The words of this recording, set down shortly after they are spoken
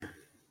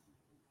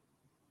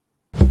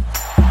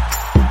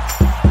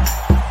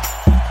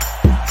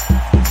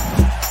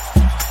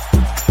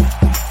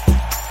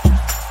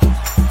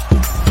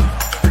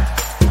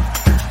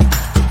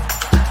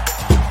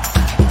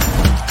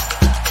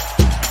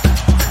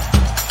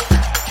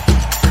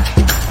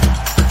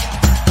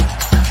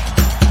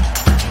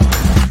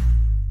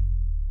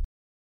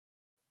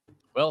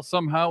Well,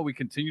 somehow we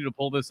continue to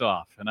pull this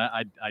off, and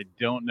I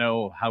don't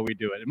know how we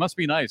do it. It must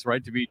be nice,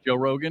 right, to meet Joe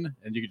Rogan,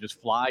 and you can just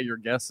fly your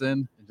guests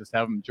in and just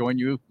have them join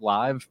you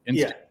live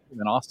in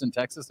Austin,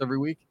 Texas every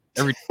week.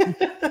 I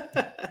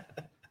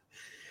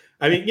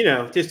mean,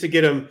 just to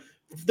get them,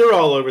 they're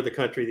all over the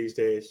country these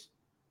days.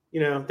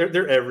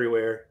 They're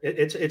everywhere.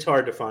 It's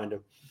hard to find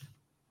them.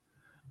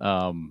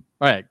 All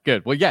right,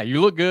 good. Well, yeah,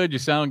 you look good. You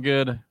sound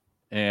good.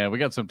 And we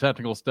got some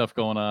technical stuff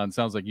going on.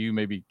 Sounds like you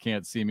maybe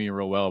can't see me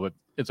real well, but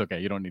it's okay.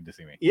 You don't need to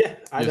see me. Yeah,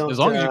 I don't. As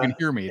long as you can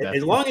hear me.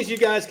 As long as you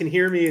guys can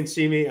hear me and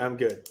see me, I'm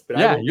good. But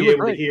yeah, I won't be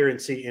able to hear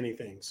and see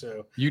anything.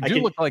 So you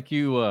look like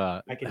you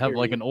have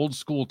like an old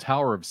school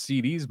tower of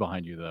CDs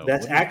behind you, though.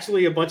 That's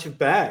actually a bunch of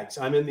bags.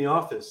 I'm in the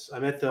office.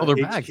 I'm at the they're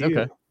HQ. bags.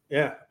 Okay.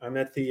 Yeah, I'm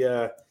at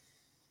the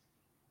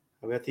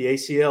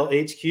ACL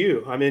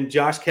HQ. I'm in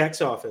Josh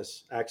Keck's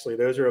office. Actually,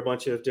 those are a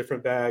bunch of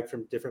different bags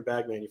from different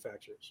bag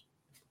manufacturers.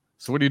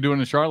 So what are you doing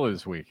in Charlotte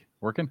this week?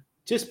 Working?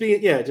 Just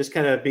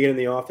kind of being in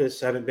the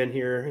office. I haven't been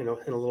here in a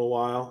little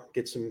while.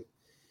 Get some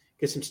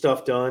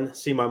stuff done.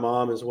 See my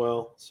mom as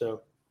well.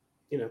 So,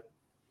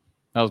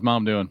 How's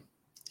mom doing?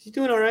 She's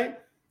doing all right.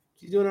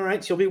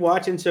 She'll be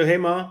watching. So, hey,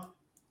 Mom.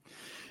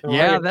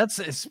 Yeah,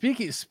 that's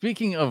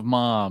speaking of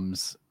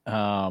moms.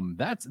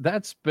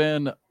 That's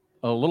been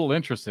a little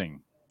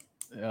interesting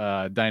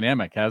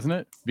dynamic, hasn't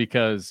it?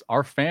 Because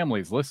our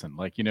families listen.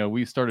 Like,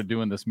 we started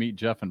doing this Meet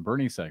Jeff and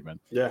Bernie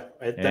segment. Yeah,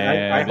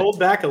 I hold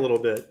back a little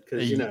bit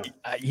because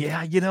I've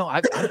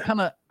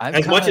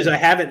much as I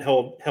haven't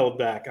held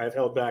back, I've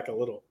held back a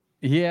little.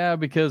 Yeah,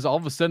 because all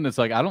of a sudden it's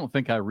like I don't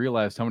think I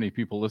realized how many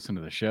people listen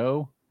to the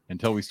show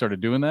until we started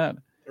doing that.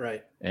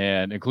 Right.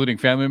 And including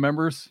family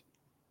members.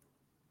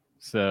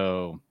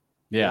 So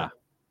yeah.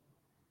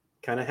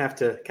 Kind of have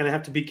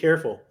to be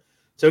careful.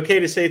 It's okay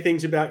to say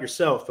things about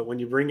yourself, but when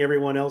you bring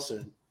everyone else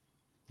in,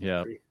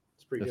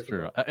 it's pretty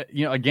difficult.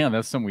 True. Again,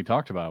 that's something we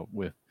talked about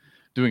with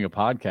doing a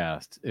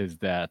podcast is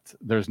that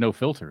there's no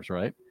filters,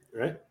 right?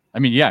 Right. I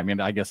mean,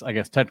 I guess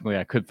technically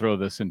I could throw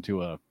this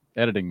into a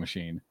editing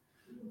machine,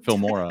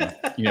 Filmora,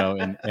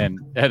 and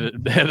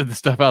edit the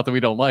stuff out that we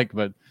don't like,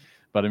 but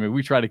I mean,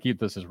 we try to keep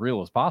this as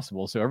real as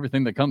possible. So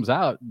everything that comes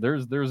out,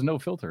 there's no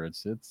filter.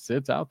 It's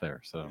out there.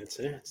 So it's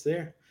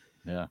there.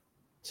 Yeah.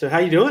 So how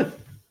you doing?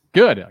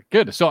 Good.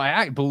 So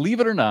I believe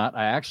it or not,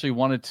 I actually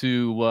wanted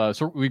to.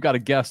 So we've got a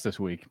guest this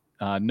week,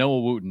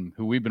 Noah Wooten,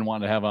 who we've been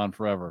wanting to have on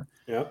forever.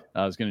 Yeah,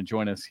 is going to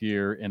join us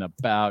here in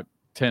about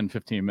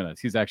 10-15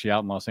 minutes. He's actually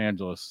out in Los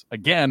Angeles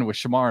again with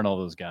Shamar and all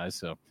those guys.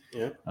 So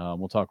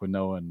we'll talk with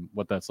Noah and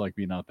what that's like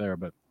being out there.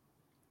 But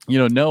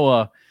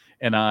Noah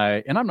and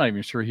I'm not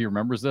even sure he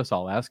remembers this.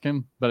 I'll ask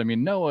him. But I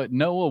mean, Noah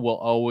will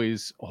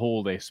always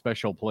hold a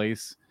special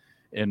place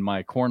in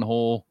my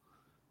cornhole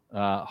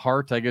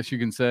heart, I guess you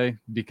can say,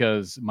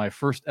 because my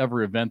first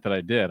ever event that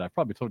I did, I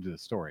probably told you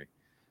this story,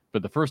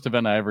 but the first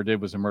event I ever did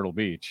was in Myrtle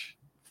Beach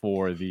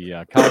for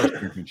the college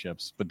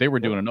championships, but they were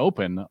doing an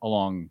open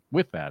along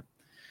with that.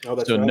 Oh,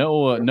 that's so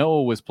right.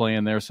 Noah was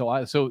playing there.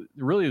 So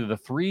really the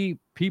three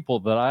people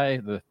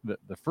that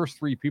the first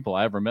three people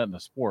I ever met in the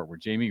sport were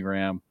Jamie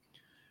Graham,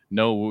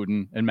 Noah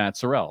Wooten, and Matt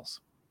Sorrells.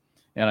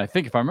 And I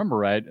think if I remember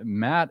right,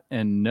 Matt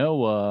and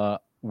Noah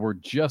were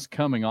just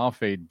coming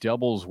off a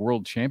doubles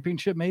world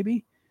championship,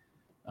 maybe.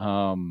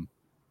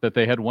 That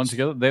they had won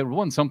together. They had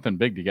won something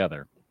big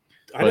together.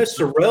 I know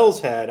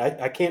Sorrells had.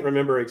 I can't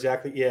remember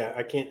exactly. Yeah,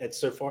 I can't. It's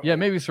so far. Yeah,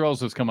 maybe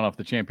Sorrells was coming off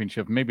the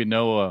championship. Maybe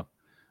Noah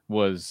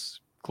was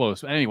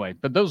close. Anyway,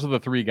 but those are the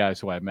three guys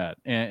who I met,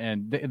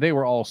 and they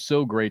were all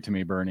so great to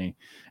me, Bernie,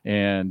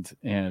 and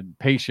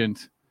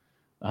patient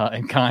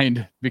and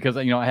kind, because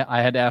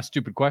I had to ask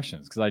stupid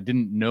questions because I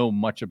didn't know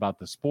much about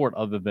the sport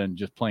other than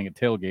just playing at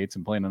tailgates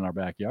and playing in our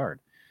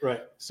backyard.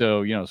 Right.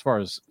 So as far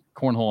as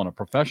cornhole on a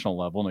professional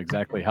level and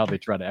exactly how they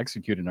try to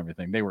execute and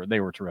everything, they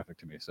were terrific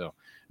to me. So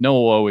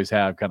Noah will always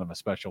have kind of a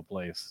special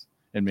place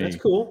in me. That's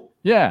cool.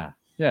 Yeah.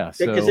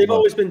 Because they've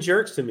always been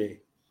jerks to me.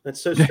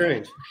 That's so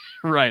strange.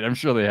 Right. I'm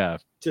sure they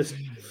have. Just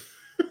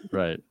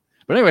right.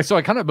 But anyway,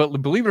 so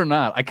but believe it or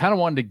not, I kind of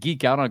wanted to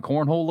geek out on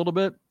cornhole a little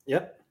bit.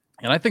 Yep.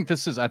 And I think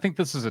this is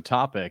a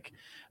topic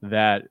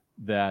that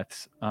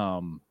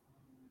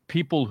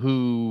people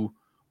who,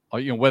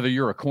 whether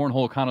you're a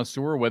cornhole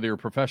connoisseur, whether you're a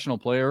professional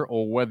player,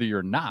 or whether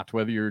you're not,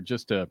 whether you're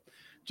just a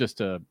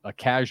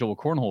casual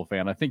cornhole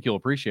fan, I think you'll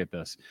appreciate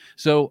this.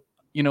 So,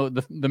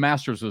 the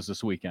Masters was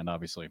this weekend,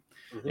 obviously.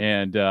 Mm-hmm.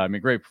 And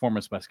great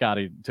performance by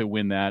Scotty to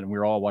win that. And we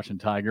were all watching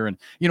Tiger. And,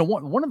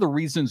 one of the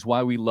reasons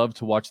why we love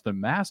to watch the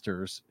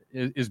Masters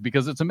is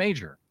because it's a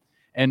major.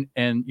 And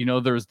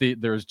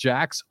there's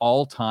Jack's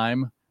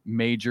all-time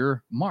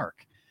major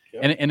mark.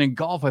 Yep. And in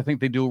golf, I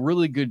think they do a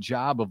really good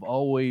job of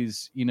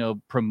always,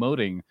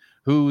 promoting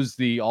who's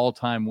the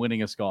all-time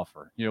winningest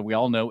golfer. We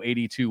all know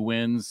 82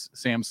 wins,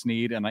 Sam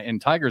Snead,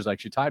 and Tiger's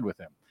actually tied with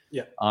him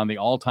on the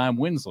all-time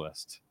wins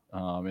list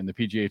in the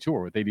PGA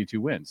Tour with 82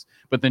 wins.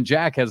 But then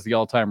Jack has the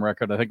all-time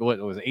record. I think it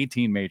was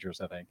 18 majors,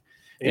 I think.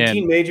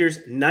 18 majors,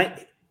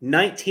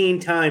 19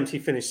 times he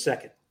finished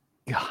second.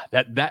 God,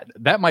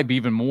 that might be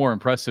even more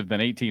impressive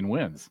than 18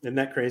 wins. Isn't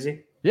that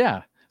crazy?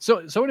 Yeah.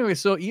 So anyway,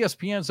 so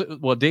ESPN,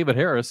 well, David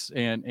Harris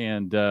and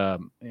the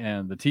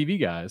TV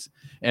guys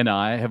and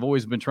I have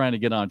always been trying to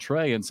get on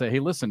Trey and say, hey,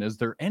 listen, is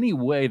there any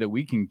way that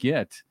we can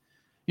get,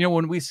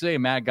 when we say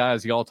Matt Guy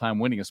is the all-time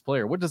winningest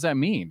player, what does that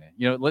mean?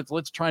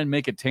 Let's try and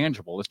make it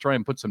tangible. Let's try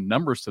and put some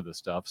numbers to this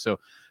stuff.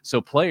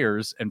 So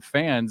players and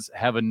fans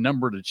have a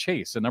number to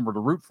chase, a number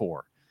to root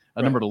for,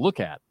 a number to look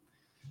at,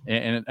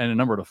 and a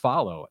number to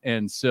follow.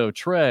 And so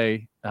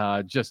Trey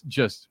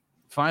just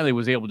finally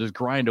was able to just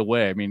grind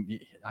away. I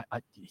mean,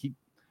 he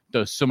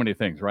does so many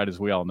things, right? As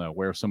we all know,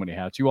 wears so many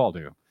hats. You all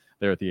do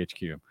there at the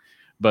HQ.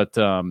 But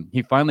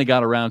he finally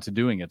got around to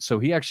doing it. So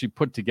he actually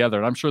put together,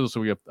 and I'm sure this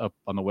will be up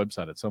on the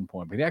website at some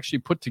point, but he actually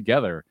put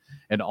together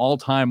an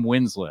all-time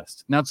wins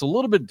list. Now, it's a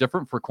little bit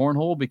different for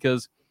cornhole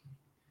because,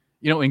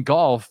 in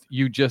golf,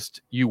 you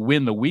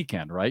win the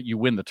weekend, right? You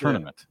win the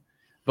tournament. Yeah.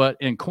 But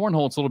in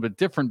cornhole, it's a little bit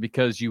different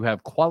because you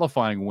have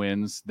qualifying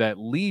wins that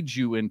lead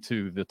you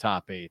into the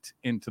top 8,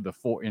 into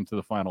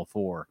the final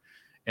 4,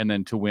 and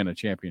then to win a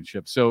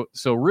championship. So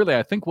really,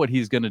 I think what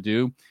he's going to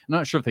do, I'm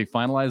not sure if they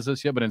finalize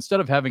this yet, but instead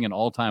of having an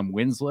all-time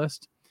wins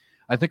list,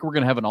 I think we're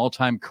going to have an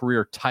all-time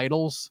career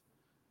titles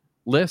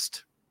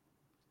list.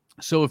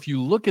 So if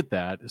you look at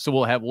that, so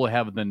we'll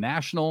have the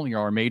national,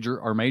 our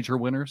major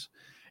winners,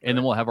 and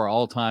then we'll have our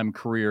all-time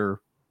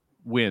career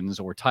wins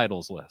or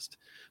titles list.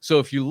 So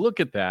if you look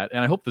at that,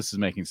 and I hope this is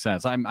making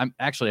sense, I'm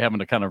actually having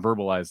to kind of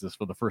verbalize this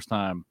for the first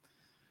time,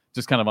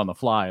 just kind of on the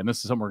fly, and this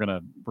is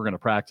something we're gonna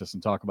practice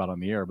and talk about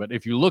on the air. But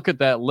if you look at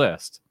that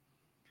list,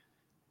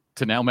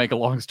 to now make a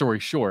long story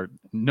short,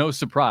 no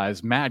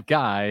surprise, Matt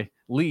Guy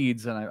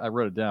leads, and I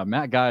wrote it down.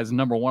 Matt Guy is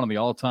number 1 on the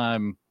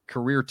all-time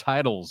career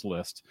titles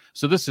list.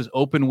 So this is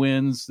open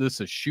wins, this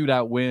is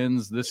shootout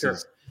wins, this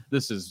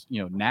is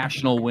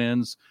national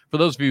wins. For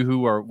those of you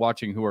who are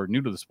watching who are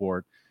new to the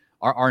sport,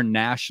 our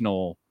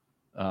national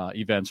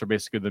events are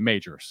basically the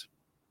majors.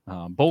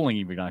 Bowling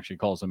even actually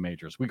calls them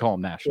majors. We call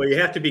them nationals. Well, you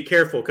have to be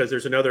careful because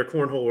there's another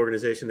cornhole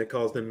organization that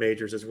calls them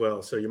majors as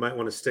well. So you might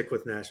want to stick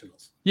with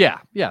nationals. Yeah.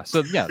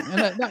 So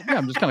and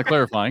I'm just kind of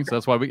clarifying. So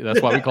that's why we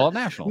call it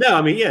national. No,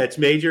 I mean, it's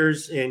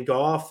majors in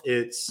golf.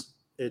 It's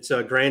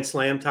Grand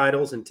Slam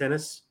titles in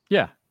tennis.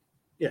 Yeah.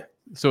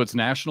 So it's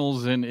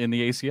nationals in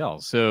the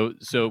ACL.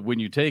 So when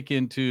you take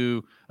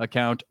into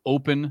account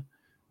open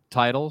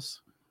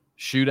titles,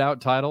 shootout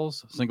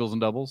titles, singles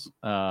and doubles,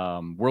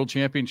 world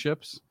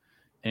championships,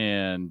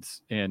 and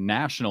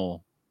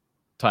national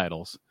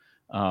titles,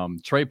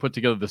 Trey put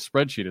together the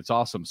spreadsheet. It's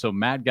awesome. So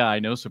Matt Guy,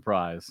 no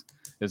surprise,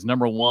 is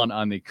number 1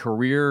 on the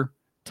career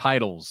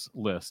titles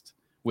list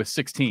with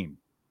 16,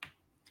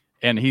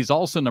 and he's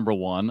also number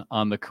 1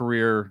 on the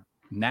career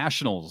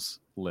nationals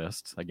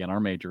list. Again, our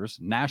majors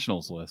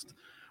nationals list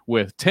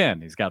with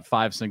 10. He's got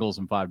 5 singles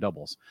and 5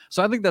 doubles.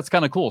 So I think that's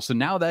kind of cool. So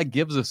now that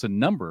gives us a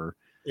number.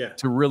 Yeah.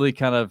 To really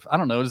kind of, I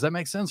don't know, does that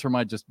make sense, or am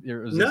I just?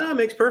 No, it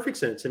makes perfect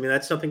sense. I mean,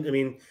 that's something. I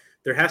mean,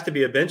 there has to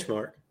be a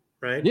benchmark,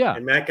 right? Yeah.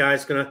 And Matt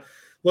Guy's gonna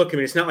look. I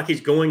mean, it's not like he's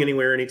going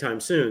anywhere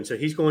anytime soon. So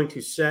he's going to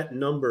set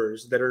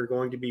numbers that are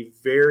going to be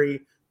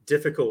very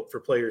difficult for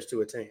players to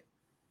attain,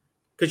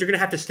 because you're going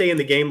to have to stay in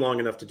the game long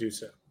enough to do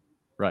so.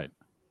 Right.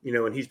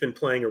 And he's been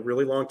playing a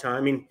really long time.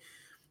 I mean,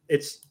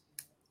 it's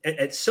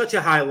at such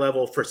a high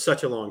level for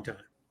such a long time.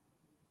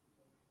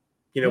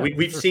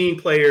 We've seen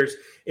players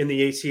in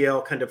the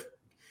ACL kind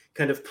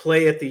of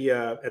play at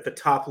the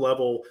top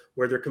level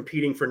where they're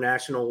competing for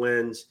national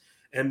wins,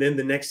 and then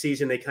the next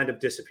season they kind of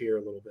disappear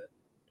a little bit.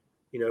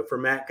 For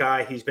Matt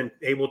Guy, he's been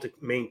able to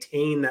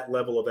maintain that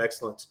level of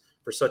excellence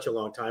for such a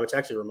long time. It's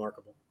actually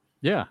remarkable.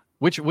 Yeah,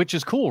 which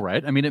is cool,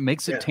 right? I mean, it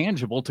makes it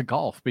tangible to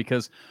golf,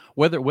 because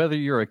whether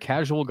you're a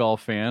casual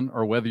golf fan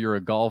or whether you're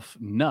a golf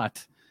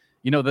nut,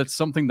 that's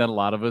something that a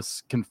lot of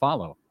us can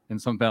follow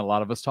and something that a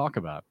lot of us talk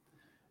about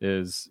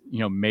is,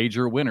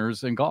 major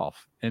winners in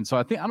golf. And so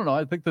I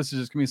think this is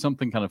just gonna be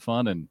something kind of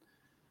fun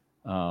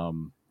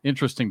and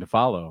interesting to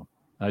follow.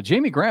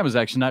 Jamie Graham is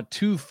actually not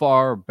too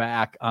far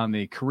back on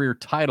the career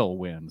title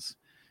wins.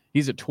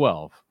 He's at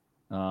 12.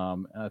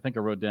 I think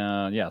I wrote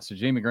down, so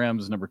Jamie Graham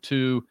is number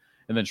 2,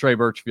 and then Trey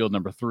Birchfield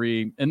number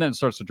 3, and then it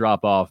starts to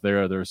drop off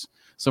there. There's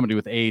somebody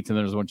with 8, and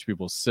there's a bunch of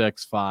people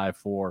 6, 5,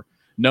 4.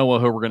 Noah,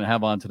 who we're going to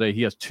have on today,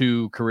 he has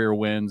 2 career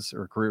wins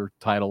or career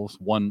titles,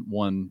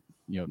 one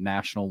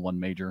national, 1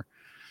 major.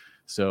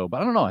 So,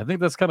 but I don't know. I think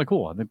that's kind of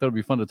cool. I think that'll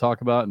be fun to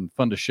talk about and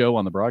fun to show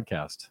on the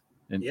broadcast.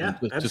 And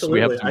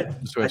absolutely.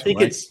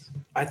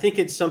 I think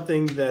it's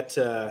something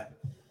that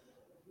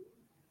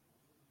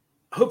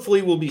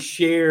hopefully will be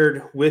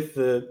shared with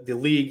the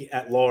league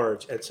at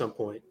large at some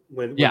point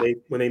when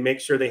they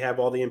make sure they have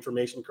all the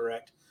information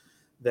correct.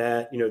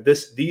 That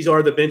these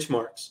are the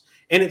benchmarks,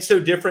 and it's so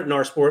different in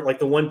our sport. Like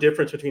the one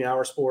difference between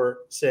our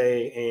sport,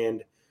 say,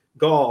 and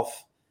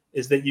golf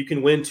is that you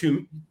can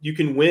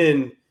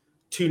win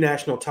 2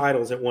 national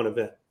titles at one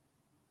event.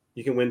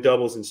 You can win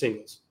doubles and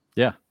singles.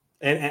 Yeah.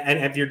 And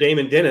if you're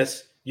Damon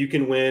Dennis, you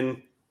can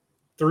win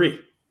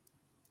 3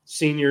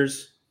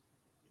 seniors,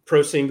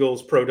 pro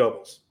singles, pro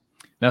doubles.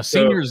 Now,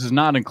 seniors is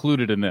not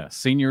included in this.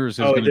 Seniors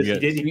is going to be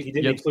he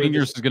didn't include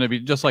seniors is going to be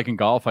just like in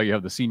golf, how you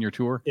have the senior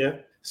tour. Yeah.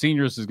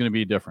 Seniors is going to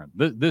be different.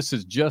 This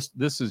is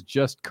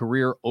just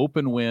career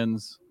open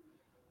wins,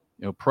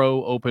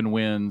 pro open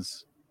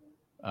wins,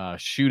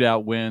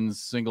 shootout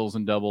wins, singles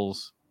and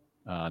doubles,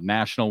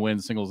 national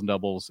wins, singles and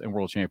doubles, and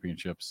world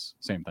championships.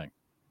 Same thing.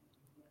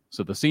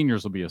 So the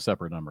seniors will be a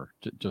separate number,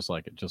 just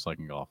like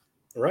in golf.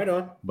 Right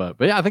on. But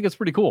yeah, I think it's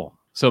pretty cool.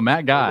 So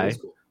Matt Guy,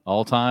 cool.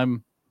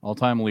 all-time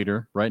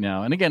leader right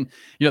now. And again,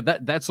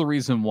 that's the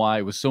reason why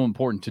it was so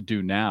important to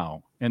do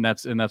now. And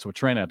that's what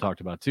Trey and I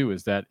talked about too,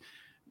 is that,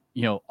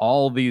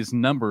 all these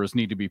numbers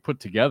need to be put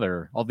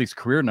together. All these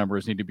career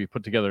numbers need to be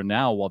put together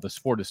now while the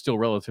sport is still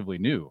relatively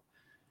new.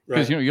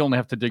 Because, you only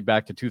have to dig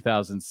back to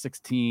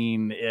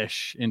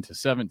 2016-ish into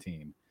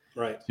 17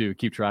 to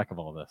keep track of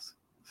all this.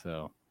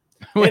 So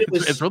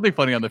it's really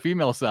funny on the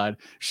female side.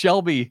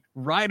 Shelby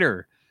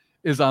Ryder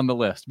is on the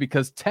list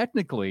because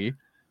technically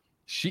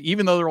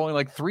even though there were only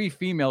like 3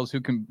 females who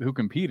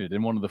competed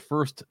in one of the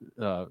first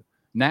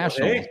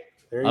nationals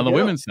on the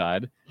women's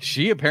side,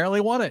 she apparently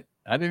won it.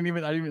 I didn't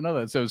even know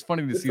that. So it's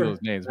funny to see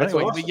those names. But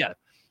anyway, awesome.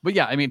 but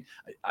yeah, I mean,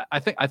 I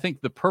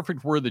think the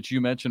perfect word that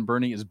you mentioned,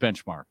 Bernie, is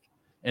benchmark.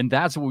 And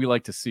that's what we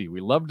like to see. We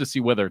love to see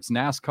whether it's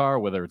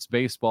NASCAR, whether it's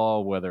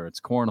baseball, whether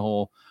it's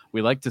cornhole.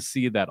 We like to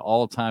see that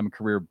all-time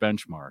career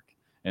benchmark.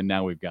 And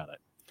now we've got it.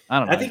 I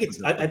don't know.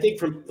 I think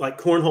from like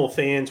cornhole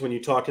fans, when you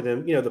talk to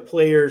them, the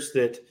players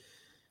that,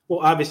 well,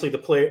 obviously the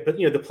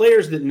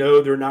players that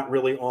know they're not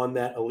really on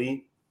that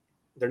elite,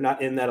 they're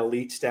not in that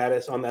elite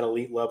status, on that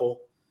elite level,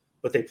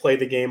 but they play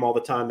the game all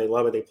the time. They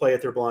love it. They play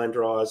at their blind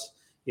draws.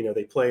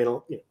 They play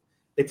it.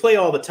 They play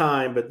all the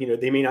time, but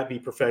they may not be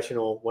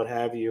professional, what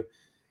have you.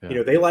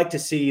 Yeah. They like to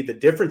see the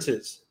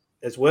differences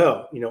as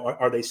well.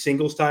 Are they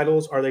singles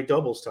titles? Are they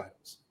doubles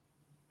titles?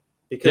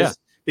 Because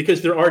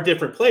there are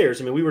different players.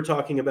 I mean, we were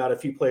talking about a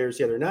few players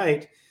the other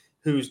night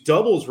whose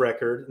doubles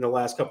record in the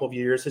last couple of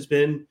years has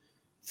been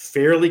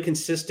fairly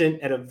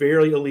consistent at a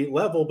very elite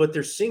level, but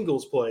their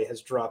singles play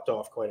has dropped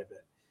off quite a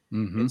bit.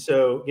 Mm-hmm. And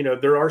so,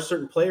 there are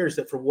certain players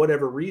that for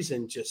whatever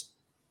reason just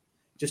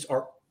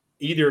are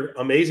either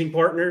amazing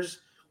partners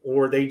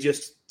or they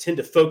just tend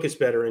to focus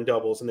better in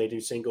doubles than they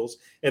do singles.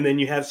 And then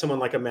you have someone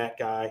like a Matt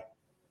Guy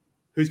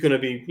who's going to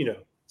be,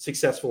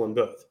 successful in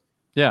both.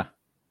 Yeah.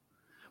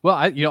 Well,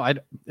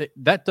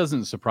 that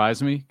doesn't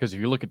surprise me because if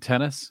you look at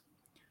tennis,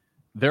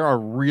 there are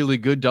really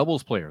good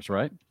doubles players,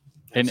 right?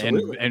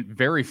 And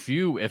very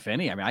few, if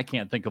any. I mean, I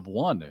can't think of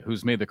one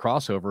who's made the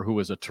crossover who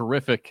was a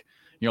terrific,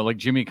 like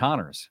Jimmy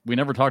Connors. We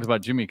never talked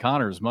about Jimmy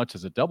Connors much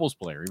as a doubles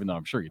player, even though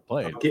I'm sure he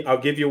played. I'll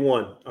give you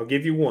one.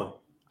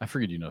 I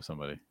figured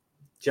somebody.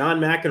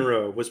 John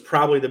McEnroe was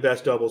probably the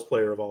best doubles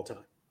player of all time.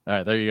 All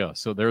right, there you go.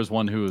 So there's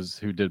one who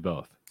did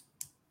both.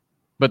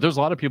 But there's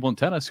a lot of people in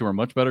tennis who are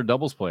much better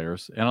doubles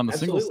players, and on the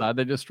single side,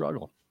 they just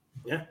struggle.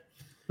 Yeah.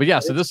 But yeah,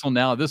 so this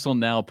will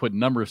now put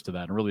numbers to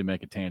that and really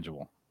make it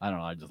tangible. I don't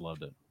know. I just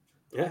loved it.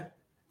 Yeah.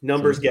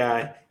 Numbers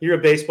guy. You're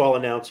a baseball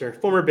announcer,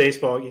 former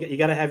baseball. You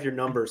got to have your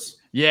numbers.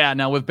 Yeah.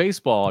 Now with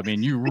baseball, I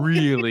mean, you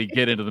really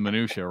get into the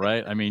minutia,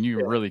 right? I mean,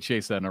 you really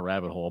chase that in a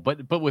rabbit hole.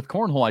 But with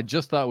cornhole, I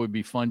just thought it would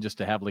be fun just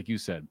to have, like you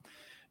said,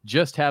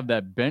 just have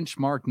that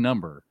benchmark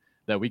number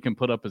that we can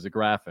put up as a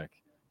graphic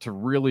to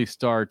really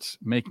start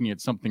making it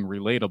something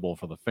relatable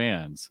for the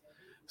fans.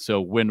 So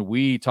when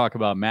we talk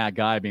about Matt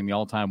Guy being the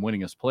all-time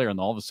winningest player, and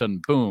all of a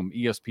sudden, boom,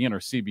 ESPN or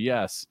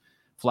CBS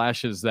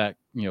flashes that,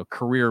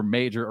 career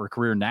major or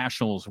career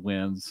nationals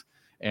wins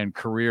and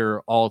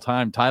career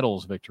all-time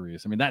titles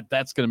victories. I mean,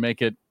 that's going to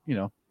make it,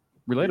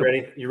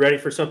 relatable. You ready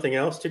for something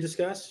else to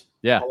discuss?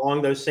 Yeah.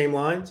 Along those same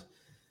lines?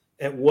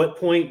 At what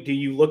point do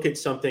you look at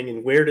something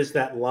and where does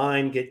that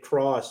line get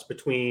crossed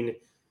between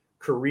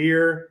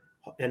career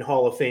and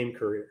Hall of Fame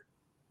career?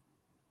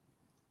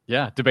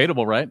 Yeah,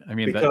 debatable, right? I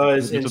mean,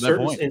 because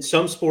in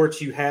some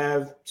sports you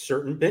have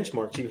certain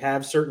benchmarks, you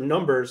have certain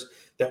numbers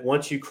that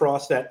once you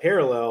cross that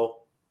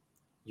parallel,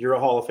 you're a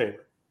Hall of Famer.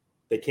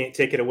 They can't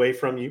take it away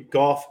from you.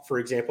 Golf, for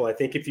example, I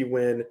think if you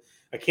win,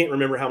 I can't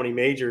remember how many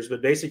majors,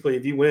 but basically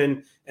if you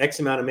win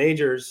X amount of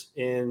majors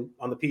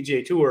on the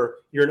PGA Tour,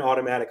 you're an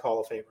automatic Hall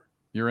of Famer.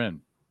 You're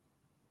in.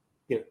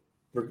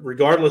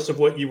 Regardless of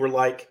what you were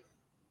like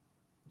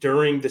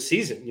during the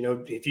season.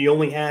 If you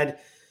only had,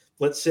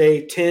 let's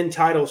say, 10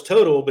 titles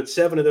total, but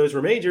 7 of those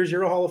were majors,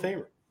 you're a Hall of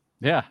Famer.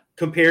 Yeah.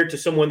 Compared to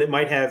someone that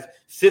might have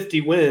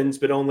 50 wins,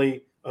 but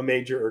only a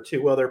major or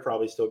 2. Well, they're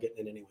probably still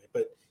getting it anyway,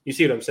 but you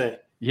see what I'm saying?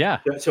 Yeah.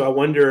 So I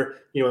wonder,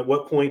 at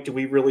what point do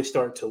we really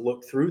start to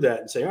look through that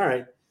and say, all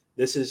right,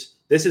 this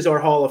is our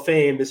Hall of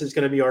Fame. This is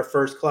going to be our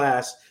first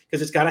class,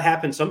 because it's got to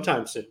happen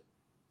sometime soon.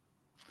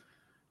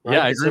 Right?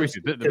 Yeah, I agree with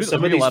you. There's a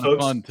lot of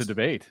fun to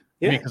debate.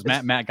 Yeah, because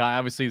Matt Guy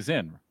obviously is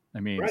in.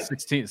 I mean, right.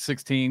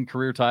 16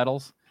 career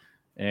titles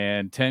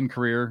and 10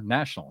 career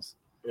nationals.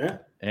 Yeah.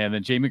 And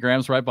then Jamie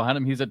Graham's right behind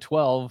him. He's at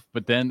 12,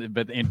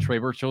 and Trey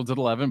Birchfield's at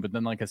 11. But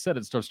then, like I said,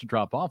 it starts to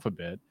drop off a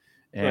bit.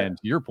 And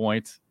to your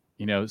point,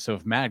 so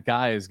if Matt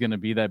Guy is going to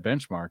be that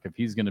benchmark, if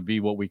he's going to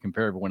be what we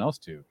compare everyone else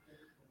to,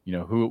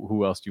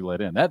 who else do you let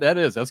in? That's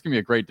going to be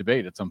a great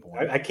debate at some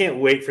point. I can't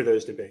wait for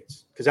those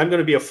debates because I'm going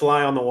to be a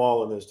fly on the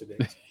wall in those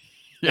debates.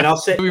 and I'll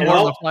say, we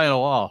want to fly on a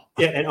wall.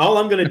 Yeah, and all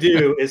I'm going to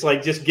do is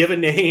like just give a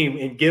name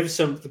and give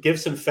some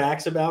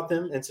facts about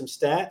them and some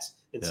stats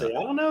and say,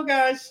 I don't know,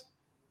 guys,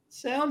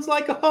 sounds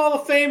like a Hall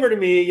of Famer to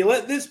me. You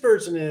let this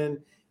person in,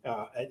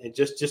 and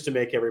just to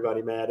make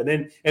everybody mad,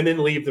 and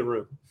then leave the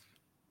room.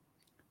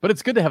 But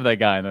it's good to have that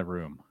guy in the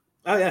room.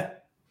 Oh yeah,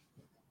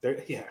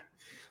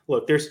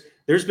 Look,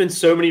 there's been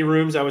so many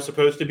rooms I was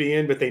supposed to be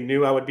in, but they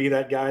knew I would be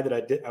that guy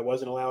that I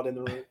wasn't allowed in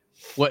the room.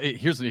 Well,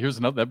 here's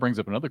another, that brings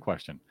up another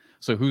question.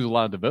 So who's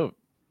allowed to vote?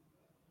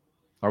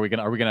 Are we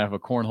gonna have a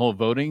cornhole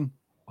voting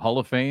Hall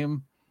of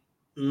Fame?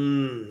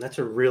 That's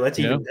an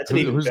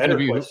even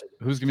better question.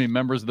 Who's gonna be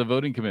members of the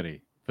voting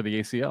committee for the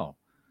ACL?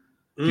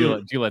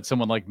 Do you let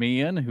someone like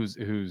me in who's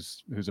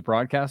a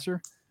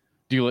broadcaster?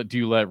 Do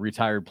you let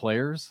retired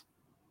players?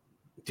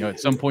 At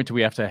some point, do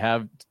we have to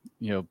have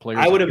players?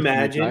 I would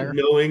imagine,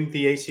 knowing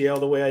the ACL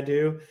the way I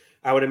do,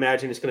 I would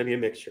imagine it's going to be a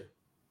mixture.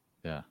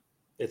 Yeah,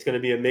 it's going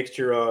to be a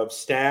mixture of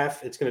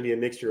staff. It's going to be a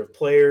mixture of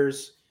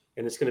players,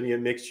 and it's going to be a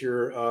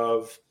mixture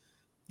of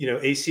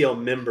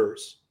ACL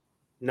members,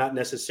 not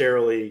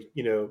necessarily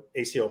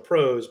ACL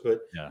pros,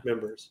 but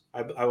members.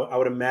 I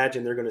would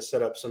imagine they're going to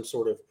set up some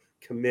sort of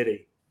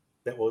committee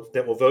that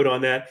will vote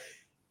on that.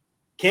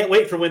 Can't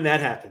wait for when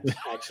that happens.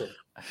 Actually,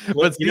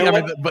 but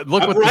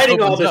look, I'm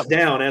writing all this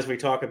down as we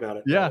talk about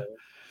it. Yeah,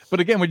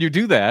 but again, when you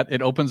do that,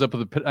 it opens up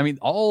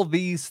all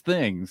these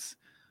things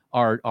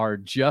are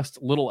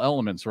just little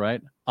elements,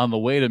 right, on the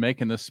way to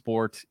making this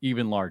sport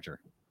even larger.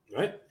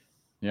 Right.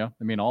 Yeah,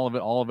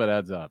 all of it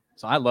adds up.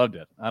 So I loved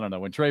it. I don't know,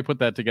 when Trey put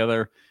that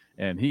together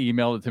and he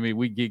emailed it to me,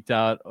 we geeked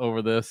out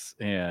over this,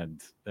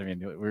 and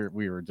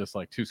we were just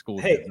like two school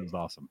kids. It was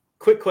awesome.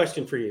 Quick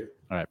question for you.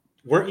 All right.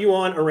 Weren't you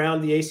on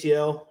around the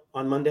ACL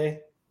on Monday?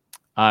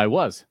 I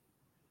was.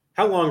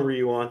 How long were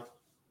you on?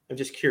 I'm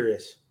just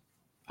curious.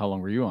 How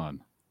long were you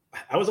on?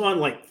 I was on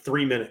like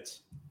 3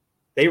 minutes.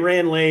 They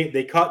ran late.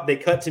 They cut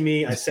to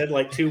me. I said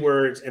like 2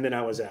 words, and then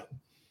I was out.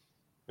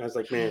 I was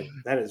like, man,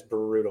 that is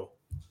brutal.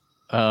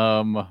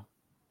 Were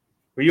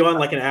you on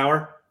like an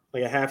hour,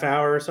 like a half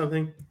hour or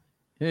something?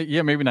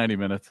 Yeah, maybe 90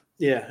 minutes.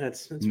 Yeah,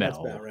 that's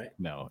about right.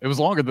 No, it was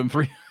longer than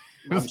 3.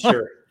 I'm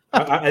sure.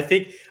 I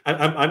think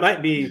I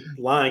might be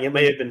lying. It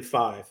may have been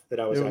 5 that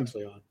I was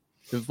actually on.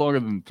 It was longer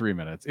than 3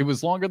 minutes. It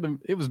was longer than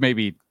it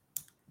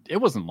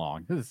wasn't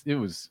long. It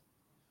was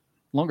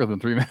longer than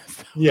 3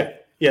 minutes. Yeah.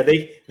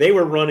 They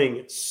were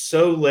running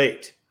so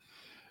late,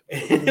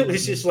 and it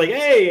was just like,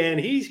 hey, and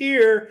he's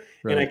here.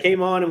 Right. And I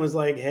came on and was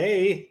like,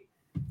 hey,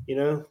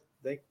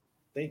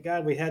 thank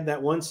God we had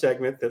that one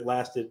segment that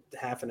lasted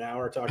half an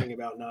hour talking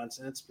about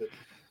nonsense. But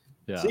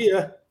see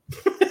ya.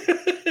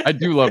 I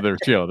do love their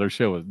show. Their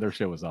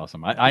show was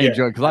awesome. I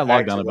enjoyed, because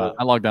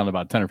I logged on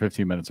about 10 or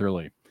 15 minutes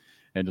early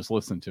and just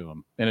listened to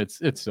them, and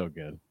it's so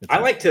good. I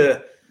like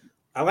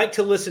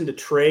to listen to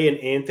Trey and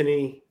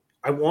Anthony.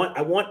 I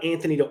want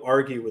Anthony to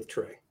argue with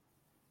Trey.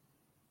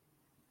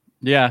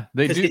 Yeah,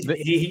 they do.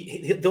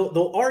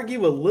 They'll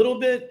argue a little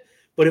bit,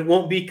 but it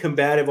won't be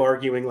combative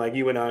arguing like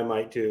you and I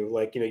might do.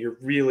 Like, you're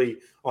really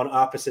on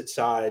opposite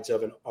sides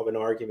of an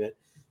argument.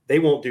 They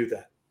won't do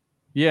that.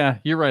 Yeah,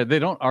 you're right. They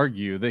don't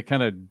argue. They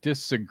kind of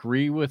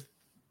disagree with.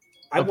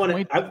 I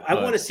want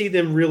to see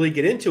them really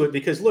get into it,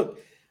 because look,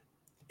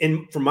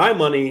 and for my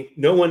money,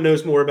 no one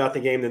knows more about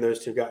the game than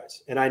those two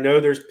guys. And I know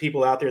there's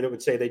people out there that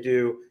would say they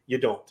do. You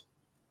don't.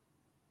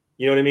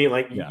 You know what I mean?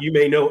 Like, you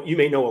may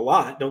know a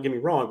lot, don't get me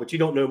wrong, but you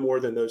don't know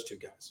more than those two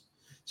guys.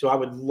 So I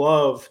would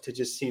love to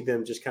just see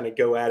them just kind of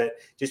go at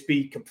it, just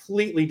be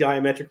completely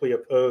diametrically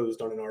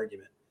opposed on an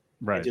argument.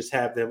 Right. And just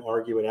have them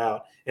argue it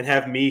out, and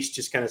have Meese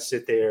just kind of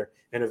sit there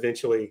and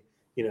eventually,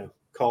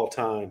 call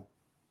time.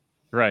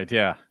 Right.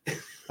 Yeah.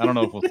 I don't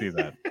know if we'll see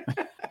that.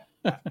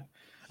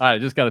 I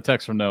just got a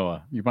text from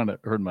Noah. You might have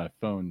heard my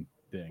phone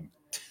ding.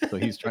 So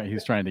he's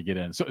trying to get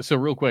in. So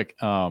real quick,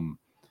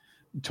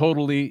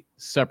 totally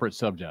separate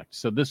subject.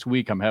 So this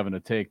week I'm having to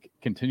take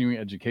continuing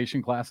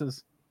education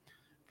classes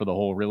for the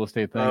whole real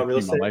estate thing, my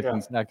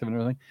license active and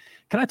everything.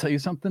 Can I tell you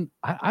something?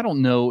 I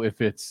don't know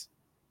if it's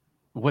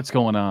what's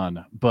going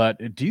on,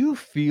 but do you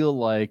feel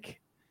like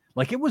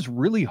it was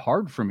really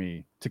hard for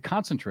me to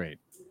concentrate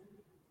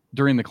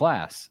during the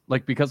class,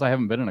 because I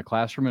haven't been in a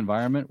classroom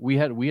environment? We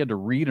had to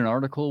read an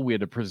article, we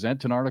had to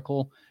present an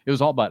article. It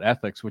was all about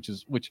ethics, which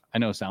I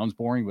know sounds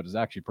boring, but is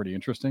actually pretty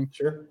interesting.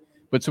 Sure.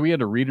 But so we had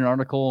to read an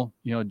article,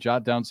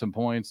 jot down some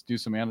points, do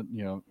some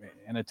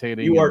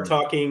annotating. You are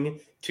talking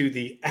to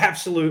the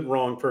absolute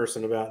wrong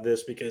person about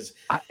this, because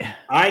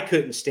I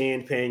couldn't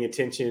stand paying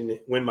attention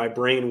when my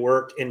brain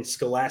worked in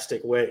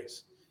scholastic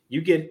ways. You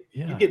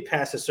get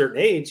past a certain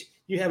age,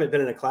 you haven't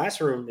been in a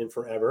classroom in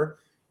forever.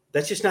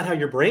 That's just not how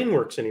your brain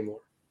works anymore.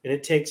 And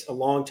it takes a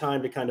long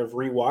time to kind of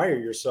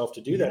rewire yourself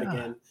to do that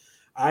again.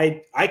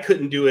 I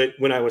couldn't do it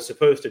when I was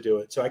supposed to do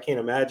it. So I can't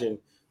imagine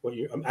what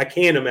you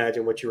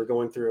were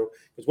going through,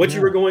 because what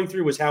you were going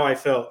through was how I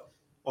felt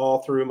all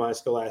through my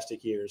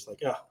scholastic years.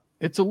 Like,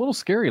 It's a little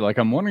scary. Like,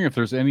 I'm wondering if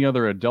there's any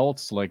other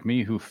adults like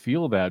me who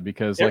feel that,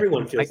 because like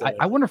Everyone feels that.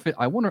 I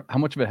wonder how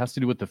much of it has to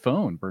do with the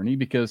phone, Bernie,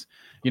 because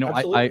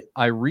Absolutely.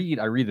 I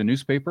read the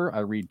newspaper, I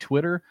read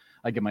Twitter,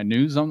 I get my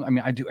news on. I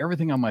mean, I do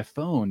everything on my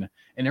phone,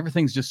 and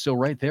everything's just so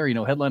right there.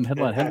 Headline,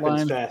 It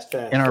happens fast.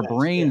 and our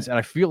brains. Yeah. And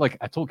I feel like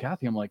I told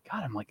Kathy, I'm like,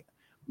 God, I'm like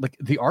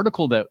the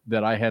article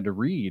that I had to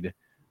read,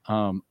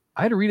 I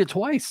had to read it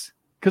twice,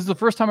 because the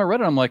first time I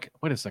read it, I'm like,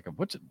 wait a second,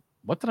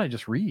 what did I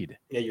just read?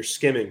 Yeah, you're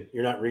skimming.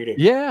 You're not reading.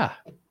 Yeah.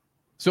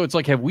 So it's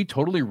like, have we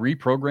totally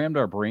reprogrammed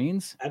our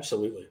brains?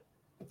 Absolutely.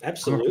 I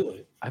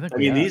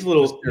mean, these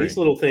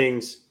little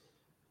things,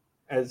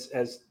 as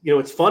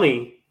it's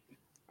funny.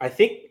 I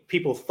think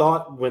people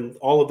thought when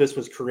all of this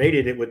was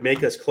created, it would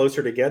make us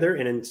closer together,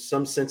 and in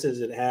some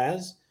senses, it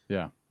has.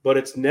 Yeah. But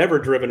it's never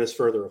driven us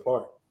further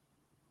apart.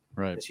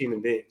 Right. As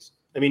human beings.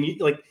 I mean,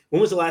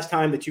 when was the last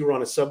time that you were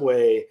on a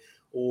subway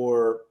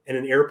or in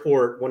an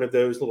airport, one of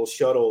those little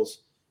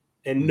shuttles,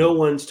 and no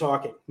one's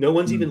talking? No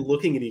one's even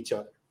looking at each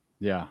other.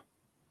 Yeah.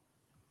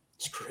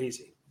 It's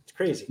crazy. It's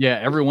crazy. Yeah.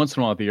 Every once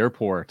in a while at the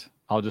airport,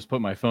 I'll just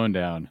put my phone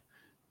down,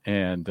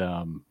 and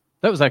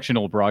that was actually an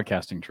old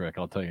broadcasting trick.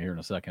 I'll tell you here in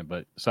a second.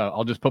 But so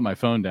I'll just put my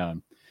phone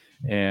down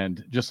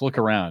and just look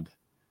around.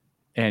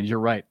 And you're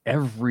right.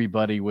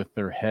 Everybody with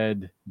their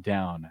head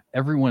down.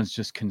 Everyone's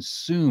just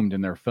consumed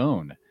in their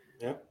phone.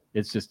 Yeah.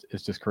 It's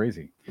just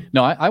crazy.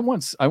 No, I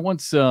once I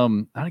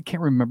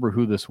can't remember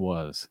who this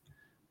was.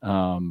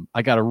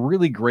 I got a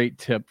really great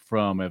tip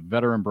from a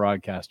veteran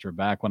broadcaster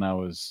back when I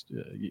was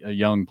a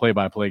young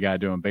play-by-play guy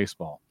doing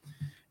baseball.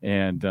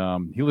 And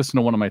he listened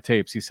to one of my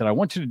tapes. He said, I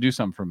want you to do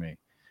something for me.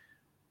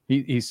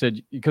 He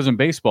said, because in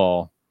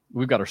baseball,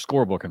 we've got our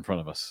scorebook in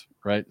front of us,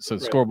 right? So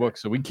the scorebook,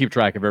 so we can keep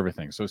track of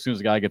everything. So as soon as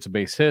a guy gets a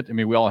base hit, I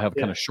mean, we all have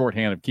kind of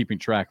shorthand of keeping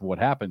track of what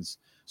happens.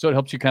 So it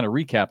helps you kind of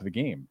recap the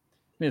game.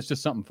 I mean, it's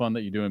just something fun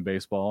that you do in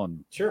baseball.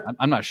 And sure,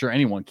 I'm not sure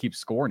anyone keeps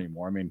score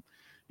anymore. I mean,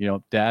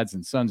 dads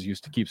and sons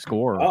used to keep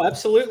score. Oh,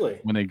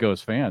 absolutely. When they go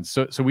as fans.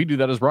 So we do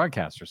that as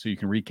broadcasters. So you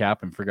can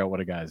recap and figure out what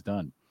a guy's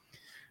done.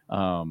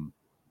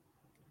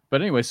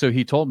 But anyway, so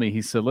he told me,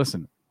 he said,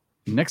 listen,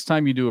 next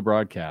time you do a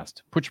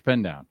broadcast, put your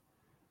pen down.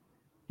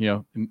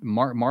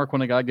 Mark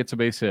when a guy gets a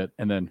base hit,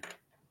 and then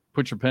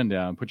put your pen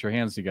down, put your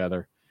hands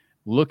together,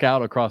 look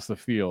out across the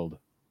field,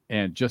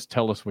 and just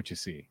tell us what you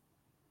see.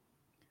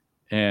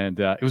 And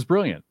it was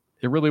brilliant.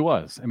 It really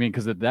was. I mean,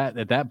 because at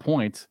that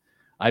point,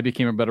 I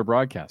became a better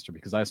broadcaster,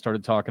 because I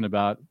started talking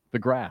about the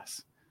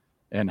grass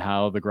and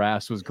how the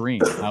grass was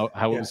green, how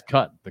it was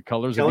cut, the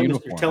colors of the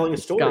uniform, you're telling a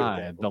story,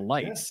 sky, the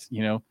lights,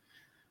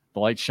 the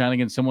light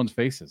shining in someone's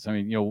faces.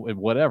 I mean,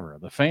 whatever,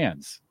 the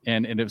fans.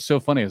 And it was so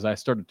funny as I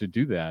started to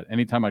do that.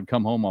 Anytime I'd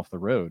come home off the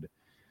road,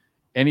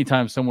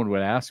 anytime someone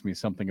would ask me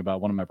something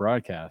about one of my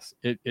broadcasts,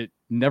 it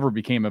never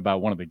became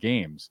about one of the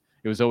games.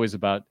 It was always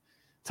about,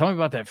 tell me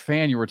about that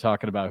fan you were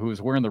talking about who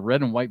was wearing the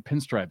red and white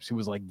pinstripes, who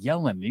was like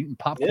yelling, eating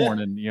popcorn.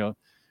 And,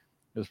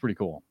 it was pretty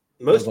cool.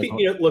 Most people,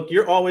 look,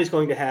 you're always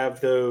going to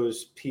have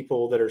those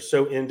people that are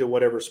so into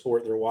whatever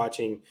sport they're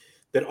watching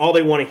that all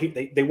they want to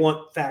hear, they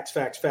want facts,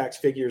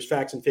 figures,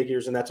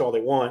 and that's all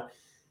they want.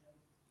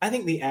 I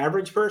think the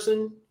average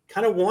person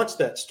kind of wants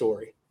that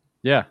story.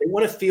 Yeah. They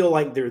want to feel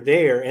like they're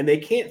there, and they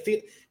can't feel,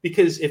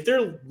 because if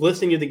they're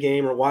listening to the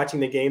game or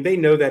watching the game, they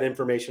know that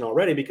information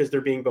already because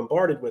they're being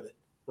bombarded with it,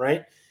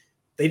 right?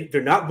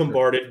 They're not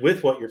bombarded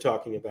with what you're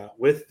talking about,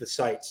 with the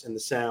sights and the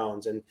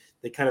sounds, and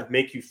they kind of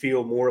make you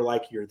feel more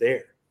like you're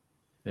there.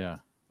 Yeah.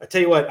 I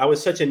tell you what, I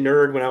was such a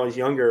nerd when I was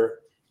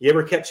younger. You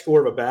ever kept score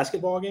of a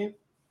basketball game?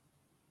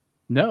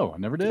 No, I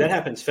never did. That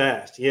happens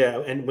fast. Yeah.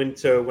 And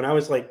when I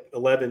was like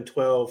 11,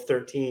 12,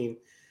 13,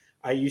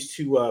 I used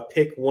to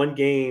pick one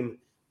game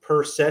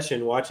per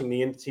session watching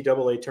the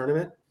NCAA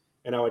tournament,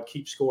 and I would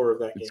keep score of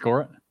that game.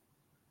 Score it?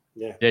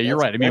 Yeah. Yeah, you're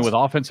right. I mean, with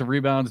offensive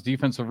rebounds,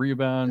 defensive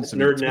rebounds,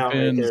 nerding out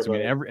right there,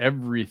 I mean,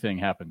 everything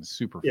happens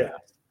super yeah.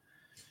 fast.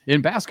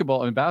 In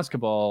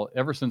basketball,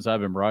 ever since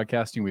I've been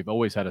broadcasting, we've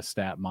always had a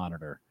stat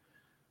monitor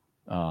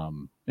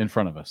in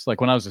front of us.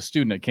 Like when I was a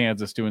student at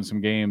Kansas doing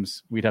some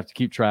games, we'd have to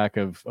keep track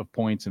of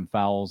points and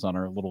fouls on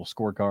our little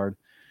scorecard.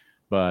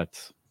 But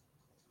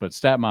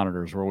stat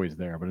monitors were always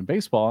there. But in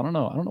baseball, I don't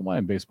know why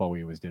in baseball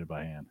we always did it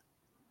by hand.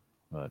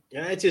 But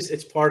yeah,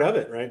 it's part of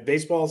it, right?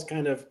 Baseball's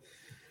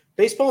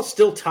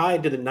still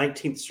tied to the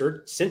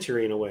 19th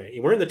century in a way.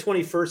 We're in the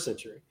 21st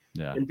century.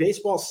 Yeah. And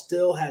baseball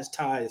still has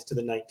ties to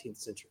the 19th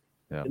century.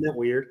 Yeah. Isn't that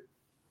weird?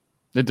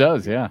 It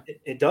does, yeah.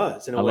 It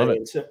does in a way.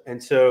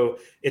 And so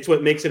it's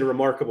what makes it a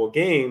remarkable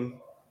game.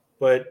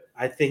 But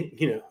I think,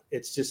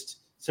 it's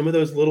just some of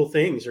those little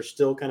things are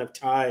still kind of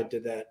tied to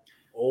that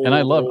old. And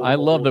I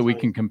love that we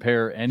can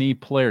compare any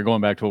player,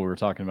 going back to what we were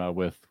talking about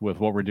with what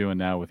we're doing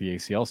now with the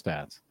ACL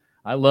stats.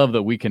 I love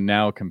that we can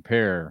now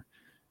compare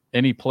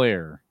any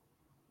player,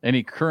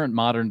 any current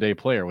modern day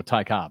player with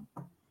Ty Cobb.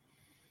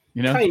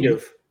 Kind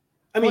of.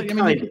 I mean,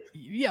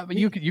 but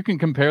you can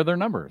compare their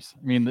numbers.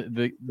 I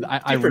mean,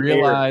 I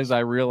realize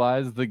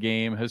the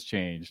game has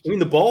changed. I mean,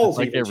 the balls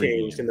even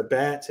changed and the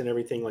bats and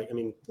everything. Like, I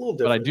mean, a little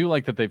different. But I do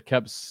like that they've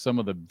kept some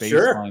of the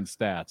baseline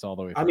stats all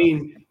the way through. I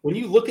mean, when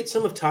you look at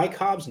some of Ty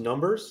Cobb's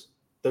numbers,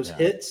 those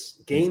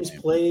hits, games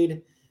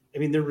played, I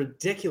mean, they're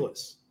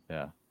ridiculous.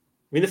 Yeah. I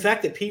mean, the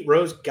fact that Pete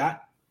Rose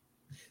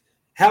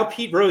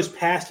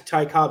passed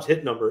Ty Cobb's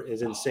hit number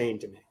is insane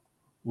to me.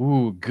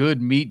 Ooh, good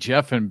Meet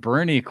Jeff and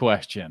Bernie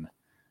question.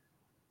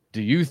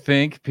 Do you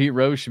think Pete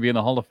Rose should be in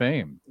the Hall of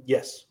Fame?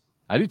 Yes.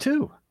 I do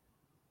too.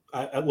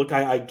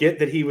 I get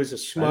that he was a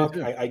schmuck.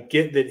 I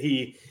get that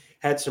he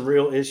had some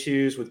real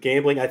issues with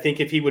gambling. I think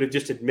if he would have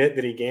just admit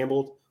that he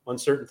gambled on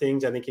certain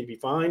things, I think he'd be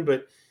fine.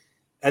 But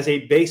as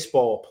a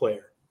baseball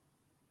player,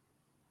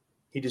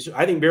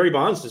 I think Barry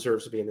Bonds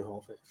deserves to be in the Hall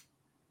of Fame.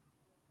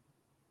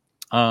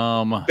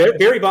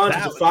 Barry Bonds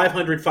is a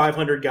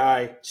 500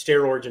 guy,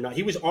 steroids or not.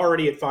 He was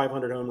already at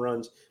 500 home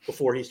runs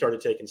before he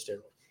started taking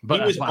steroids.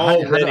 But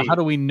how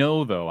do we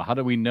know, though? How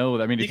do we know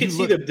that? I mean, you can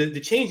see the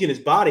change in his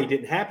body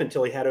didn't happen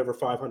until he had over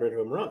 500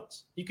 home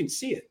runs. You can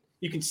see it.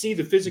 You can see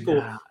the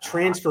physical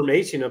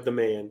transformation of the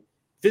man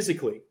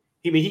physically.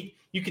 I mean,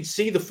 you can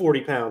see the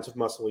 40 pounds of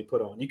muscle he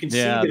put on. You can see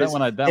that his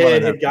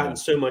head had gotten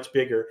so much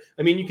bigger.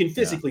 I mean, you can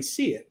physically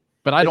see it.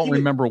 But I don't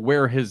remember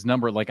where his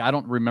number. Like, I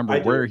don't remember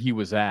where he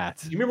was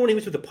at. You remember when he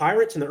was with the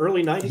Pirates in the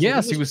early 90s?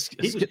 Yes, he was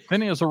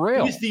thin as a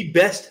rail. He was the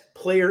best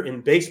player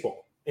in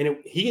baseball. And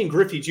he and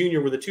Griffey Jr.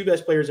 were the two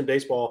best players in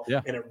baseball,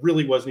 and it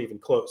really wasn't even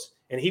close.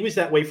 And he was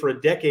that way for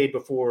a decade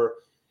before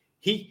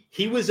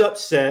he was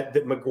upset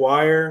that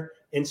McGwire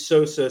and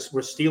Sosa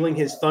were stealing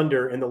his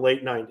thunder in the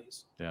late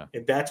 90s. Yeah.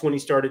 And that's when he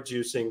started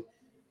juicing.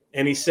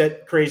 And he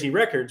set crazy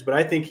records, but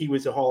I think he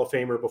was a Hall of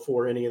Famer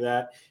before any of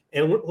that.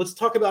 And let's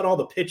talk about all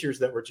the pitchers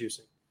that were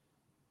juicing.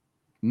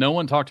 No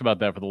one talked about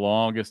that for the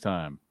longest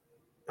time.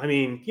 I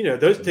mean,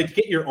 those to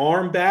get your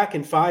arm back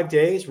in 5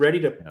 days, ready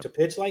to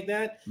pitch like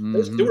that.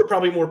 There were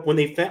probably more when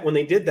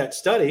they did that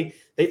study.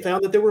 They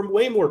found that there were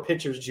way more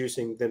pitchers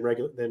juicing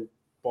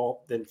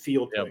than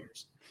field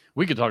players.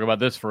 We could talk about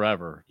this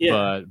forever.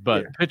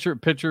 But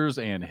pitchers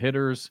and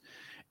hitters.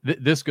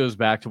 This goes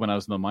back to when I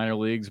was in the minor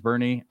leagues,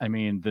 Bernie. I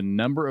mean, the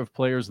number of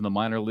players in the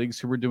minor leagues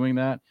who were doing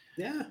that.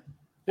 Yeah,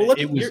 well,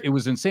 it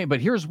was insane. But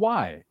here's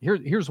why.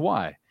 Here's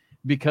why.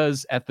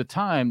 Because at the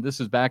time,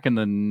 this is back in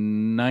the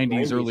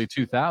 90s, early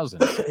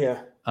 2000s.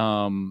 Yeah.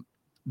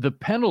 The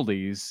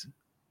penalties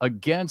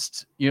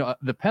against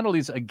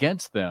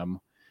them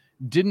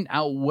didn't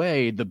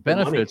outweigh the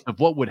benefits of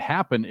what would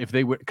happen if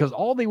they would, because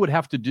all they would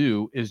have to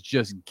do is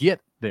just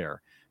get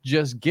there,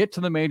 just get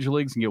to the major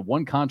leagues and get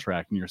one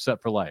contract and you're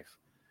set for life.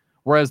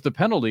 Whereas the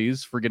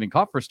penalties for getting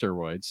caught for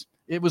steroids,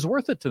 it was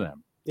worth it to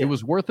them. Yeah. It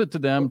was worth it to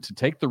them to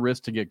take the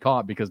risk to get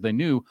caught because they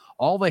knew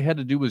all they had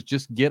to do was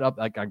just get up.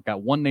 Like, I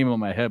got one name on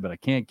my head, but I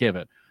can't give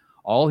it.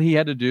 All he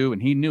had to do,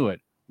 and he knew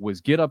it, was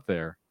get up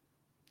there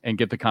and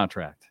get the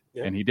contract.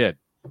 Yeah. And he did.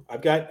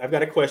 I've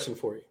got a question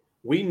for you.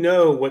 We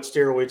know what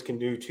steroids can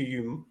do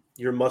to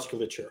your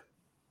musculature,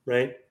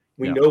 right?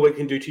 We know what it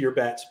can do to your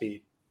bat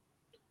speed.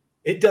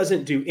 It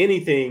doesn't do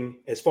anything,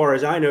 as far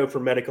as I know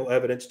from medical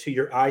evidence, to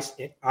your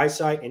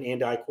eyesight and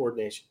hand-eye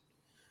coordination.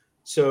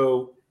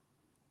 So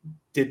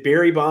did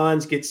Barry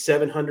Bonds get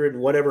 700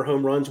 and whatever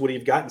home runs? Would he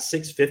have gotten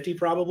 650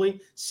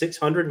 probably?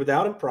 600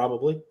 without him?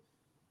 Probably.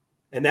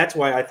 And that's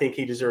why I think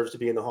he deserves to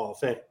be in the Hall of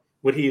Fame.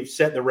 Would he have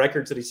set the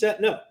records that he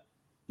set? No.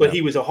 But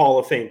he was a Hall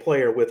of Fame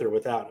player with or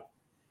without him.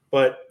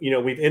 But,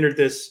 we've entered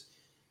this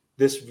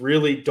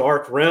really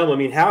dark realm. I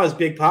mean, how is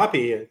Big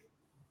Papi in?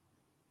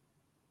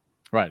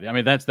 Right. I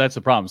mean, that's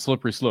the problem.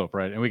 Slippery slope,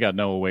 right? And we got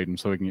Noah waiting,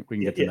 so we can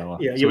get to Noah.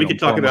 Yeah, we could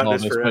talk about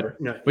this forever.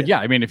 But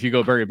I mean, if you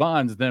go Barry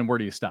Bonds, then where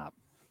do you stop?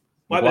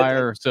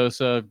 McGwire,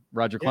 Sosa,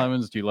 Roger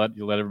Clemens. Do you let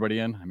everybody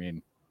in? I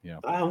mean,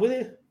 I'm with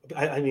you.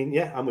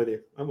 I'm with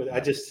you. I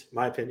just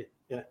my opinion.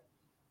 Yeah.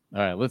 All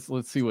right,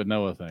 let's see what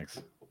Noah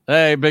thinks.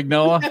 Hey, Big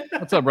Noah,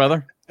 what's up,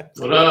 brother?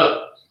 What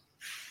up?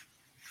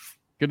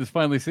 Good to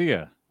finally see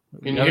you.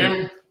 Can you hear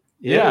me?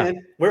 Yeah.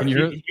 Man. Where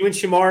you and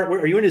Shamar?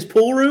 Are you in his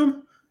pool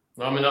room?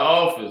 I'm in the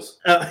office.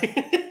 All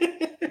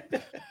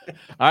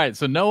right,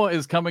 so Noah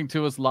is coming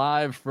to us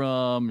live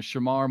from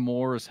Shamar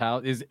Moore's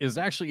house. Is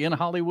actually in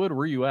Hollywood.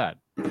 Where are you at?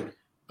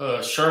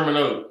 Sherman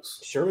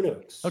Oaks. Sherman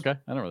Oaks. Okay,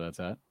 I know where that's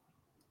at.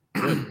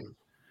 Good.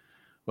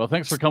 Well,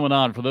 thanks for coming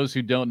on. For those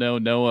who don't know,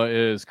 Noah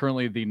is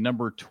currently the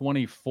number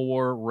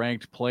 24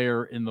 ranked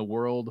player in the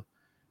world.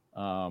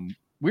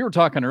 We were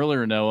talking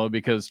earlier, Noah,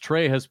 because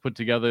Trey has put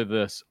together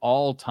this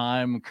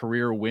all-time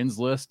career wins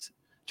list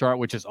chart,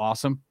 which is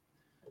awesome.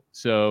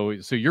 So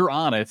you're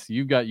on it.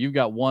 You've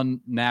got one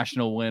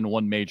national win,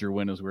 one major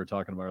win, as we were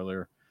talking about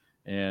earlier,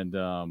 and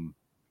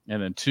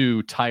then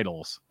 2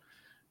 titles.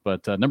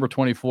 But number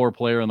 24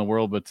 player in the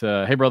world. But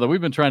hey, brother,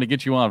 we've been trying to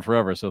get you on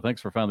forever, so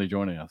thanks for finally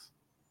joining us.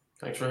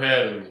 Thanks for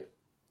having me.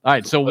 All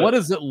right, so what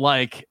is it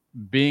like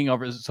being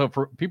over? So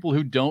for people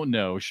who don't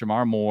know,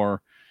 Shamar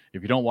Moore,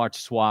 if you don't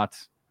watch SWAT,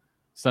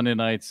 Sunday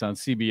nights on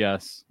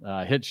CBS,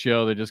 hit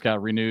show that just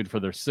got renewed for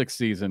their 6th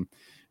season.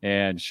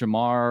 and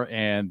Shamar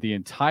and the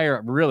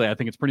entire, really, I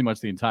think it's pretty much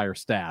the entire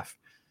staff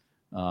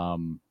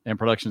and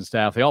production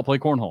staff. They all play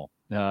cornhole.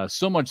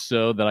 So much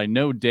so that I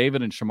know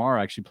David and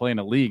Shamar actually play in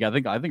a league. I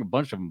think a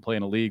bunch of them play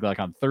in a league like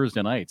on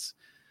Thursday nights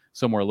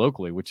somewhere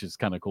locally, which is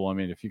kind of cool. I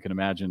mean, if you can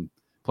imagine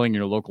playing in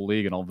your local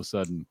league and all of a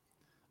sudden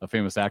a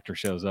famous actor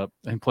shows up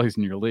and plays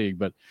in your league.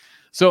 But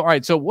so, all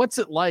right. So what's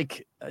it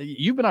like?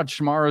 You've been out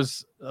to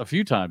Shamar's a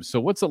few times.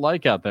 So what's it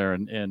like out there?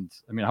 And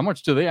I mean, how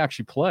much do they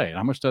actually play?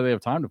 How much do they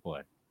have time to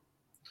play?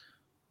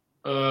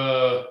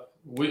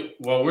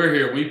 While we're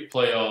here, we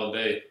play all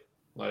day.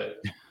 Like,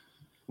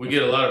 we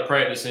get a lot of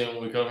practice in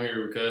when we come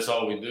here because that's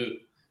all we do.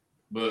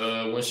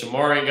 But when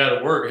Shamar ain't got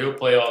to work, he'll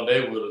play all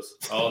day with us,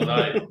 all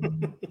night.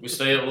 We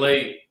stay up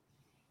late.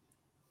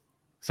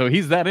 So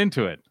he's that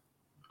into it.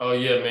 Oh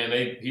yeah, man.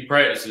 He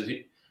practices.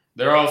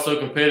 They're all so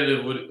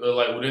competitive with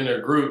within their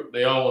group.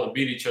 They all want to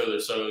beat each other.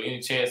 So any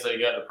chance they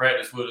got to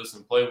practice with us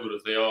and play with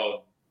us, they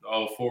all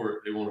for it.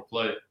 They want to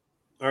play.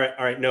 All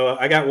right, Noah.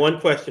 I got one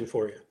question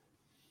for you.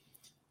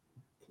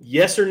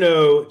 Yes or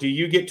no? Do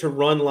you get to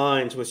run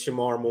lines with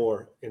Shamar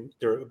Moore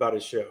about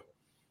his show?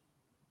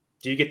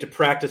 Do you get to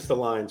practice the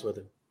lines with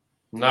him?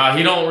 Nah,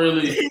 he don't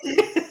really.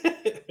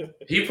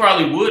 He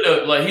probably would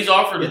have. Like, he's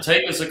offered to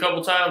take us a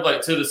couple times,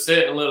 like, to the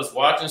set and let us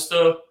watch and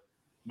stuff.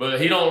 But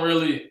he don't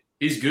really.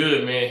 He's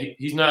good, man.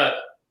 He's not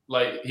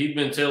like, he's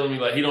been telling me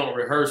like he don't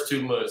rehearse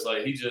too much.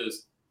 Like, he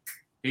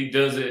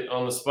does it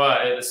on the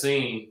spot at the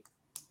scene.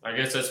 I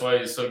guess that's why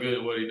he's so good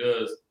at what he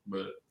does.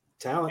 But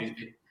talent.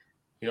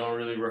 He don't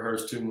really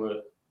rehearse too much.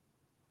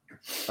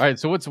 All right,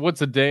 so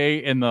what's a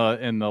day in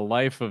the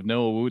life of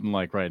Noah Wooten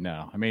like right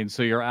now? I mean,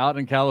 so you're out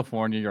in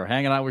California, you're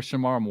hanging out with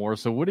Shamar Moore.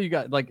 So what do you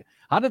got? Like,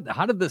 how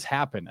did this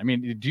happen? I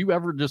mean, did you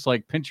ever just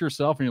like pinch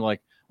yourself and you're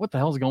like, what the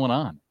hell's going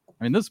on?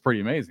 I mean, this is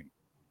pretty amazing.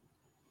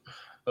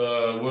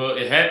 Well,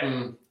 it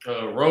happened.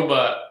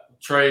 Robot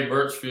Trey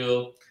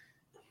Birchfield,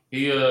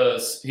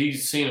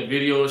 he's seen a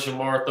video of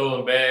Shamar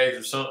throwing bags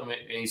or something,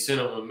 and he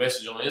sent him a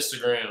message on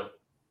Instagram.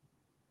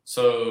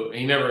 So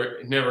he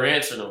never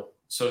answered him.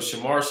 So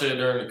Shamar said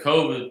during the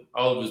COVID,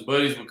 all of his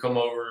buddies would come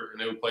over and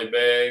they would play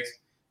bags.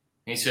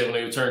 And he said when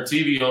they would turn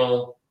TV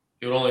on,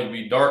 it would only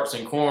be darts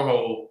and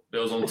cornhole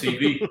that was on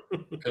TV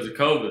because of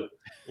COVID.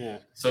 Yeah.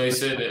 So he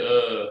said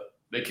that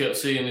they kept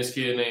seeing this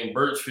kid named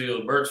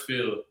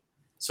Birchfield.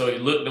 So he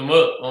looked him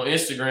up on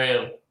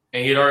Instagram,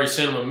 and he had already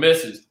sent him a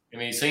message,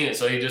 and he seen it.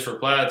 So he just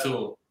replied to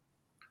him.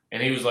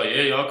 And he was like,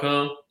 yeah, y'all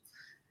come.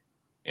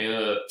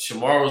 And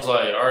Shamar was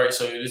like, all right,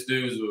 so this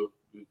dude's the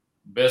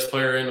best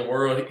player in the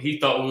world. He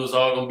thought we was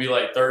all going to be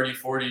like 30,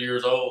 40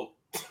 years old.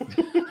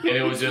 And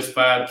it was just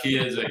 5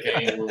 kids that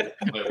came.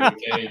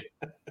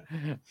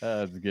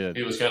 That's good.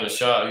 He was kind of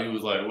shocked. He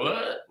was like,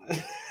 what?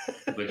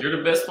 Like, you're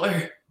the best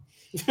player?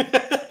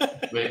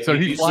 But so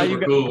he's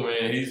super cool,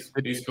 man. He's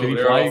cool. Did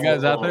he fly you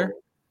guys out there?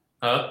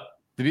 Huh?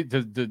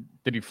 Did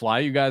he fly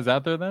you guys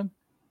out there then?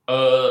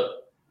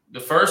 The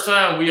first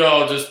time we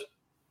all just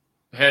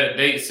had a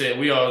date set.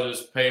 We all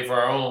just paid for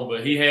our own,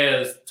 but he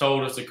has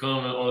told us to come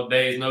on a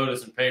day's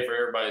notice and pay for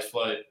everybody's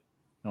flight.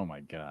 Oh my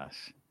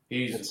gosh.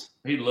 He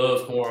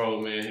loves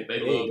cornhole, man. They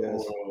love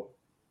cornhole.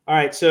 All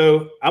right,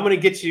 so I'm going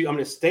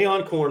to stay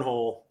on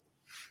cornhole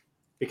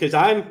because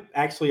I'm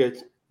actually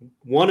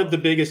one of the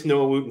biggest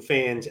Noah Wooten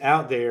fans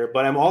out there,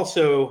 but I'm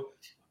also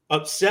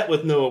upset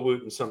with Noah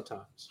Wooten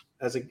sometimes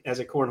as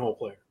a cornhole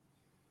player.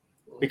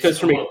 Because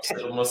for me,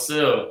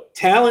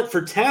 talent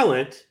for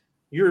talent,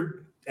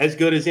 you're as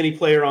good as any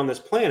player on this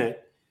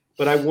planet,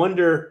 but I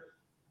wonder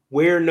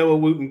where Noah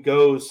Wooten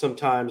goes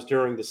sometimes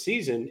during the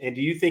season. And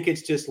do you think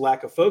it's just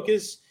lack of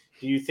focus?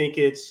 Do you think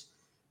it's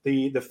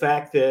the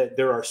fact that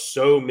there are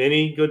so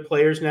many good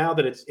players now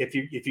that it's if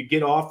you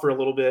get off for a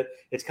little bit,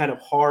 it's kind of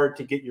hard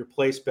to get your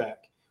place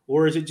back?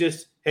 Or is it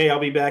just, hey, I'll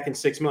be back in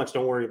 6 months,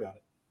 don't worry about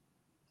it?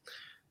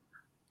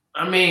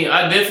 I mean,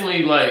 I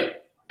definitely, like,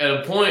 at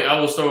a point I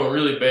was throwing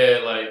really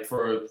bad, like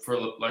for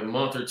like a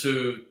month or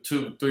 2,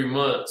 3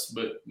 months.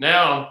 But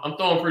now I'm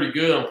throwing pretty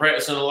good. I'm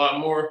practicing a lot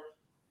more.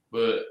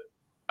 But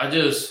I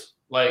just,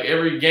 like,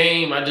 every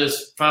game I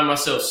just find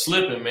myself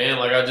slipping, man.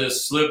 Like, I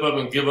just slip up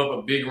and give up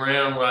a big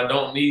round when I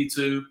don't need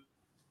to.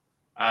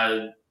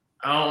 I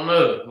don't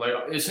know. Like,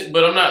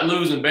 but I'm not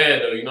losing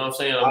bad though. You know what I'm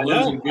saying? I'm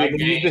losing big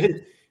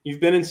games. You've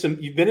been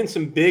in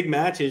some big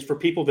matches for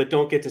people that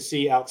don't get to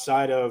see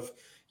outside of,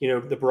 you know,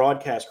 the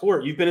broadcast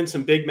court. You've been in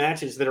some big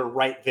matches that are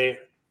right there.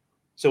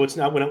 So it's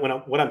not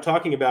what I'm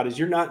talking about is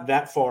you're not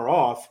that far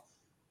off,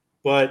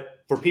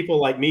 but for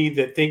people like me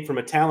that think from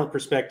a talent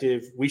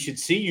perspective, we should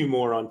see you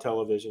more on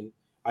television.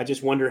 I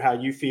just wonder how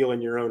you feel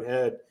in your own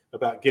head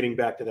about getting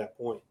back to that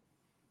point.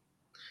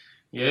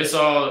 Yeah, it's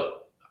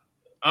all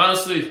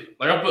honestly,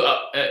 like I put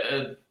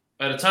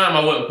at a time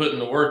I wasn't putting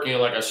the work in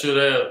like I should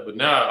have, but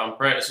now I'm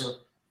practicing.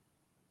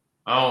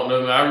 I don't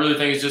know, man. I really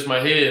think it's just my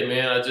head,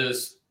 man. I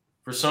just,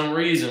 for some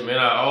reason, man,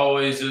 I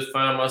always just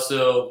find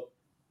myself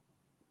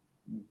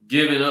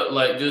giving up,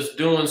 like just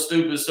doing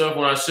stupid stuff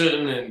when I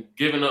shouldn't, and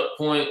giving up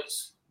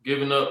points,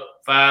 giving up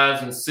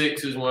 5s and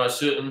 6s when I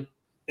shouldn't.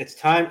 It's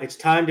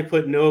time to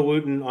put Noah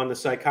Wooten on the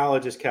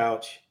psychologist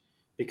couch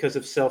because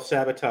of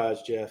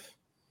self-sabotage, Jeff.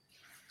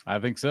 I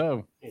think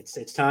so.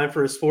 It's time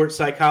for a sports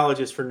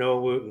psychologist for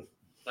Noah Wooten.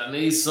 I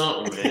need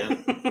something,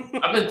 man.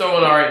 I've been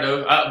throwing all right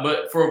though.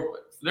 But for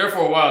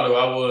a while though,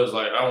 I was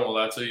like, I won't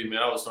lie to you,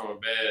 man. I was throwing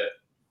bad.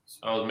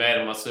 I was mad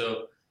at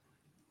myself.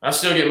 I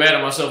still get mad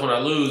at myself when I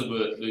lose,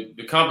 but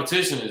the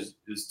competition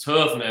is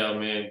tough now,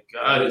 man.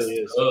 God,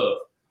 it's tough.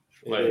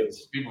 Like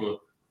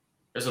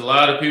there's a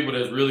lot of people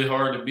that's really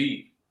hard to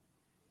beat,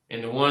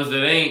 and the ones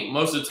that ain't,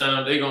 most of the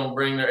time they gonna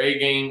bring their A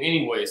game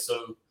anyway.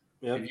 So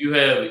if you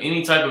have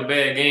any type of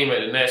bad game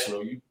at the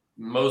national, you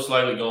most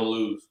likely gonna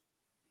lose.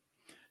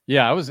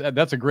 Yeah,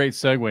 that's a great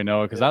segue,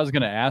 Noah, because I was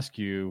going to ask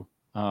you,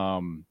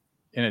 and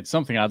it's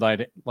something I'd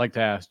like to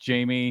ask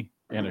Jamie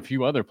and a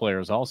few other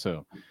players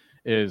also,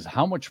 is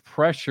how much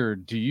pressure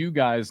do you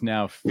guys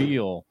now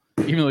feel,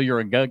 even though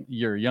you're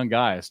a young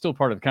guy, still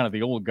part of kind of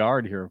the old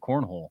guard here of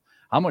cornhole?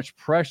 How much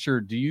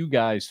pressure do you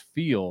guys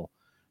feel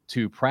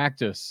to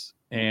practice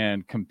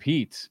and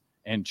compete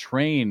and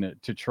train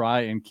to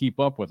try and keep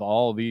up with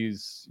all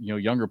these,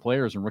 younger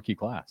players in rookie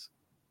class?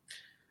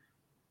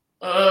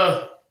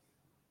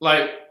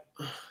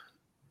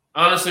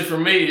 Honestly, for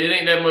me, it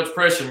ain't that much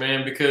pressure,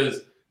 man,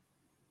 because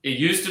it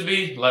used to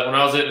be like when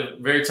I was at the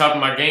very top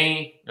of my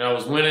game and I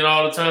was winning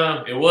all the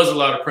time, it was a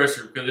lot of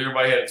pressure because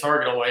everybody had a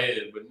target on my head.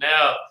 But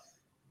now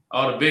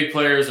all the big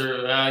players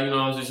are,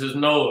 it's just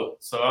Noah.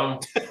 So I'm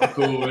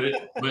cool with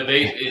it. But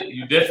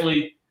you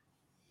definitely.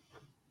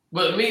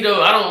 But me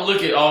though, I don't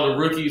look at all the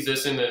rookies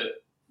that's in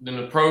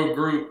the pro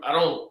group. I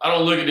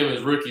don't look at them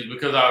as rookies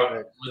because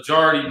our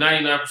majority,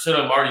 99% of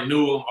them already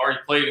knew them, already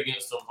played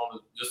against them on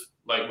just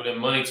like within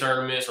money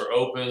tournaments or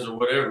opens or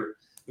whatever.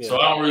 Yeah. So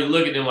I don't really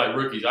look at them like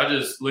rookies. I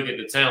just look at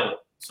the talent.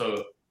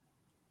 So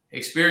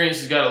experience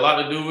has got a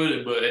lot to do with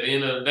it, but at the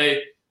end of the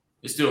day,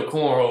 it's still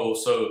cornhole.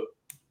 So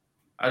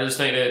I just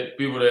think that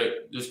people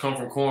that just come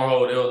from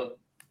cornhole, they'll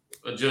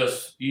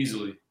adjust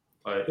easily.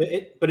 But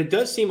it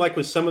does seem like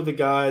with some of the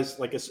guys,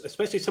 like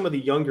especially some of the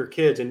younger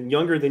kids and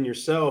younger than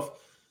yourself,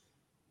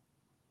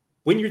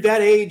 when you're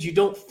that age, you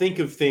don't think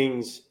of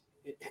things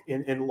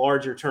in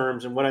larger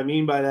terms. And what I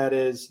mean by that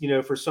is,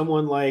 for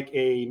someone like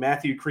a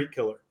Matthew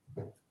Creekkiller,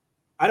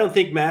 I don't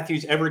think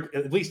Matthew's ever,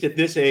 at least at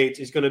this age,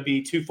 is going to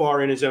be too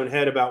far in his own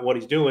head about what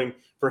he's doing.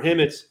 For him,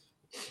 it's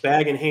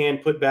bag in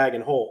hand, put bag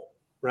in hole,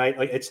 right?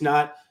 Like it's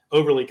not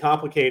overly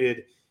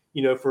complicated,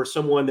 for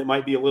someone that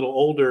might be a little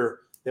older,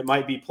 that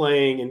might be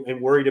playing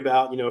and worried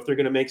about, if they're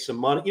going to make some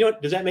money.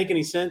 Does that make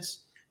any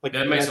sense? Like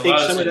that makes a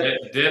lot of sense.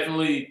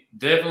 That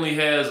definitely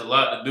has a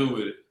lot to do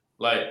with it.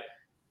 Like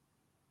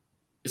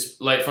it's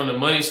like from the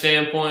money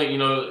standpoint,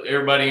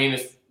 everybody ain't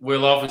as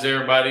well off as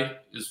everybody.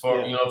 As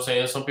far, you know what I'm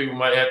saying? Some people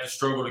might have to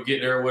struggle to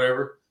get there or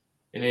whatever.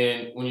 And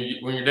then when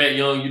you're that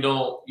young, you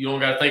don't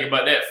got to think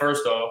about that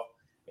first off.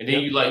 And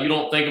then you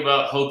don't think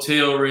about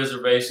hotel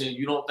reservation.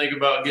 You don't think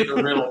about getting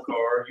a rental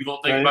car. You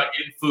don't think about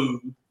getting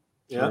food.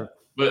 Yeah.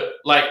 But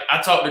like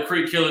I talked to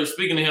Creekkiller.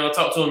 Speaking to him, I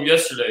talked to him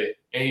yesterday,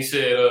 and he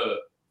said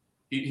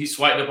he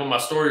swiped up on my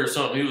story or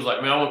something. He was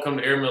like, "Man, I want to come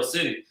to Air Mill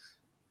City."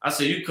 I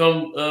said, "You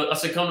come?" I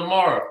said, "Come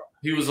tomorrow."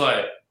 He was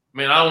like,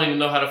 "Man, I don't even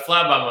know how to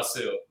fly by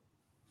myself."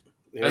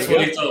 That's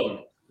what he told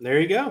me. There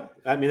you go.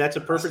 I mean, that's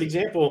a perfect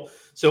example.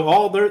 So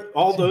all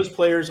those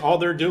players, all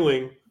they're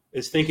doing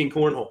is thinking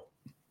cornhole,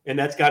 and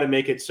that's got to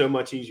make it so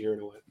much easier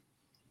in a way.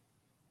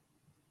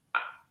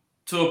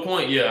 To a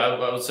point, yeah,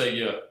 I would say,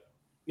 yeah.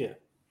 Yeah.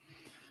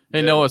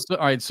 Hey, Noah, all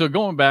right, so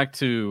going back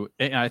to,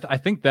 I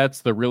think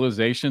that's the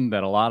realization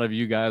that a lot of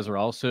you guys are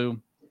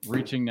also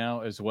reaching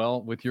now as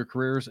well with your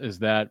careers, is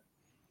that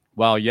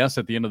while, yes,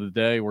 at the end of the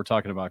day, we're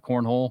talking about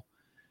cornhole,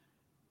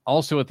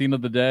 also at the end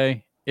of the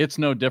day, it's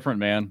no different,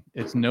 man.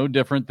 It's no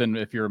different than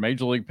if you're a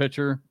major league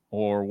pitcher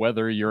or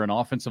whether you're an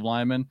offensive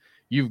lineman.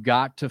 You've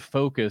got to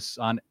focus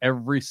on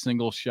every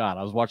single shot.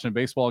 I was watching a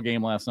baseball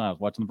game last night. I was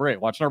watching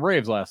our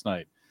Braves last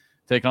night,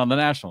 taking on the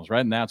Nationals, right?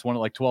 And that's one at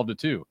like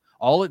 12-2.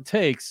 All it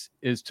takes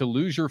is to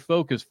lose your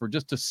focus for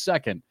just a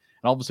second, and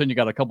all of a sudden you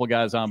got a couple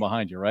guys on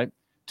behind you, right?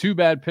 Two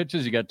bad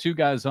pitches, you got two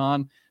guys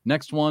on.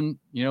 Next one,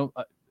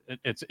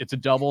 it's a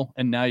double,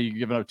 and now you're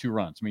giving up 2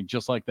 runs. I mean,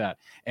 just like that.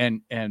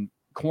 And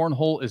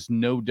cornhole is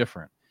no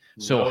different.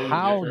 So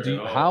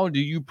how do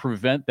you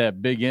prevent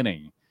that big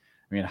inning?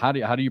 I mean, how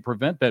do you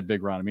prevent that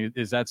big run? I mean,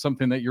 is that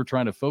something that you're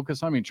trying to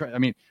focus on? I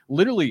mean,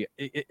 literally,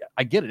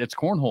 I get it. It's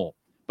cornhole.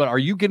 But are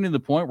you getting to the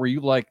point where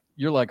you're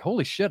like,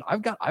 holy shit,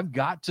 I've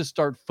got to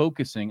start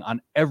focusing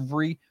on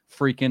every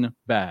freaking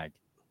bag?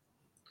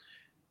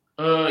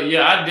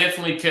 Yeah, I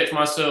definitely catch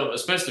myself,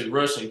 especially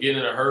rushing, getting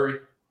in a hurry.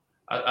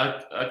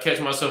 I catch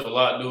myself a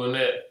lot doing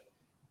that.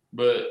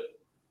 But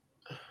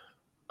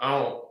I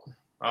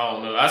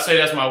don't know. I say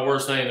that's my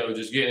worst thing though,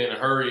 just getting in a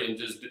hurry and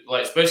just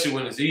like, especially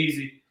when it's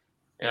easy,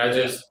 and I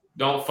just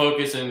don't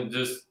focus and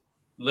just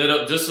let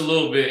up just a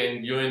little bit,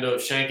 and you end up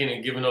shanking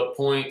and giving up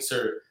points,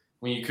 or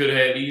when you could have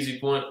had easy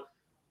point.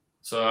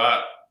 So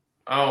I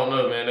don't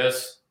know, man.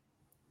 It's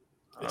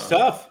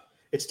tough.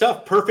 It's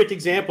tough. Perfect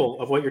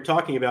example of what you're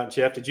talking about,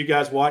 Jeff. Did you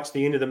guys watch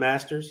the end of the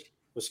Masters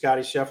with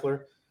Scotty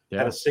Scheffler? Yeah.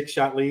 Had a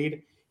 6-shot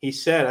lead. He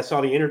said, I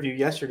saw the interview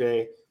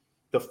yesterday.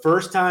 The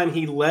first time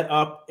he let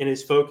up in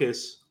his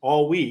focus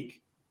all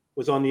week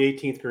was on the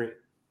 18th green,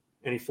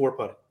 and he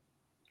 4-putted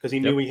because he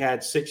knew he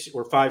had 6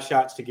 or 5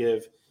 shots to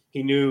give.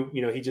 He knew,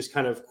 he just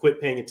kind of quit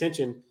paying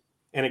attention.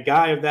 And a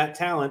guy of that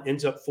talent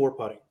ends up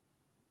 4-putting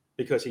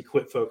because he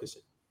quit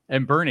focusing.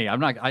 And Bernie, I'm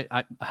not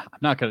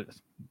going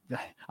to.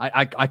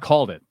 I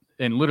called it,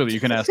 and literally, you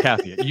can ask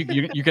Kathy.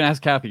 You can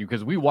ask Kathy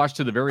because we watched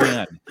to the very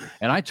end,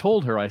 and I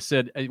told her, I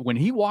said, when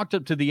he walked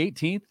up to the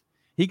 18th,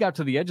 he got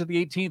to the edge of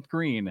the 18th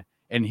green,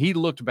 and he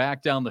looked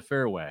back down the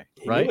fairway,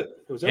 right?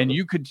 It was and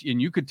you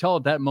could tell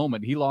at that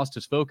moment he lost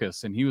his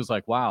focus, and he was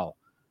like, "Wow,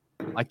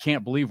 I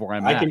can't believe where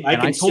I'm at." I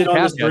can sit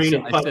on this green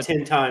and putt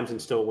 10 times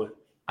and still win.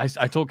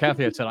 I told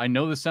Kathy, I said, I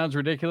know this sounds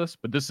ridiculous,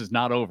 but this is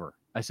not over.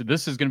 I said,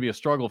 this is going to be a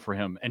struggle for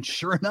him. And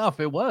sure enough,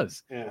 it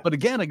was. Yeah. But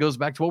again, it goes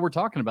back to what we're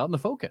talking about in the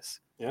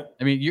focus. Yeah.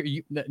 I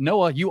mean,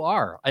 Noah, you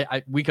are.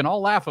 We can all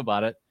laugh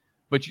about it,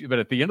 but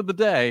at the end of the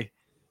day,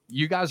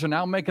 you guys are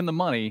now making the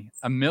money,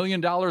 $1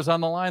 million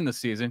on the line this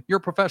season. You're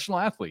a professional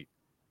athlete.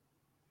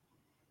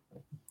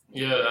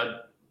 Yeah,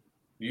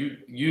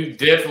 you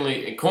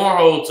definitely. And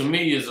cornhole to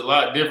me is a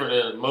lot different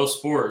than most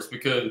sports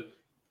because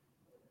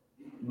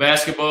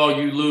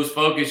basketball, you lose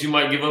focus, you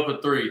might give up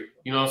a 3.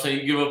 You know what I'm saying?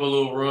 You give up a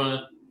little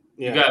run,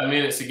 you got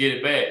minutes to get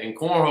it back. In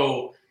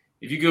cornhole,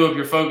 if you give up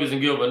your focus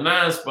and give up a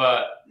 9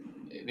 spot,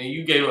 then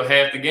you gave up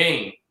half the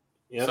game.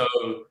 Yep.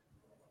 So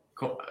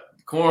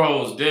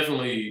cornhole is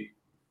definitely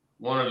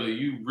one of the,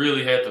 you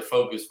really have to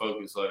focus.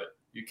 Like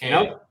you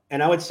can't.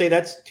 And I would say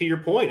that's, to your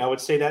point, I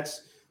would say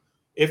that's,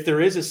 if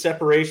there is a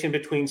separation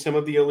between some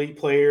of the elite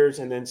players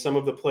and then some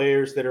of the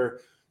players that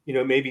are,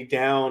 maybe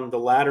down the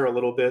ladder a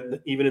little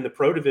bit, even in the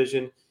pro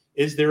division,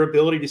 is their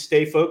ability to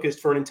stay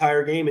focused for an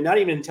entire game, and not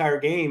even an entire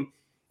game,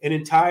 an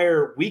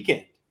entire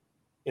weekend.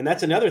 And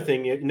that's another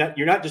thing.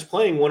 You're not just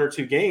playing 1 or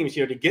 2 games,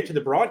 to get to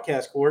the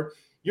broadcast court,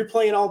 you're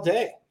playing all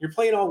day, you're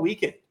playing all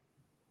weekend.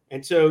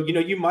 And so,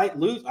 you might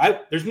lose.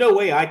 There's no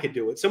way I could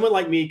do it. Someone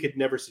like me could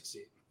never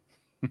succeed.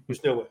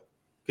 There's no way,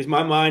 because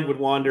my mind would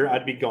wander.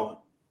 I'd be gone.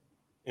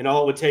 And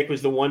all it would take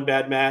was the one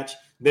bad match.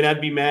 Then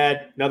I'd be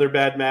mad, another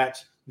bad match.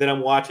 Then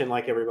I'm watching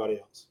like everybody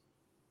else.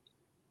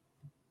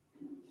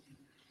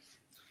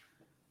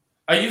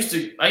 I used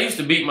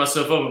to beat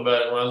myself up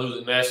about it when I lose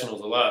at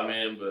nationals a lot,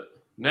 man. But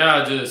now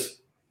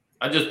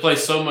I just play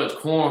so much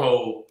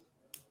cornhole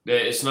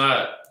that it's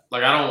not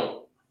like I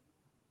don't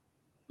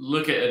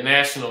look at a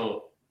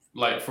national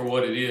like for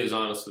what it is.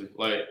 Honestly,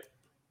 like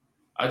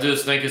I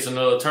just think it's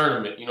another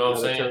tournament. You know what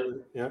I'm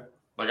saying? Yeah.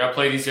 Like I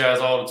play these guys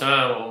all the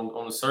time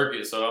on the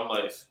circuit, so I'm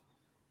like,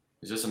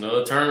 it's just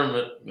another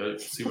tournament.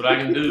 Let's see what I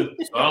can do.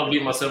 So I don't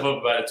beat myself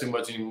up about it too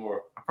much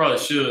anymore. I probably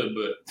should,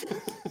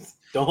 but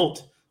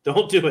don't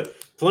do it.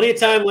 Plenty of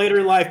time later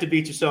in life to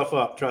beat yourself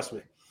up. Trust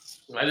me.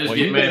 I just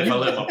get mad if I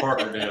let my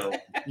partner down.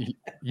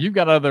 You've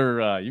got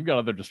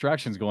other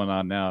distractions going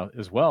on now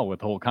as well with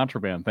the whole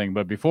contraband thing.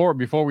 But before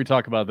we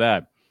talk about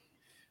that,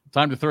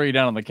 time to throw you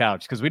down on the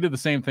couch because we did the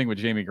same thing with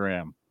Jamie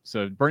Graham.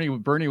 So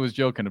Bernie was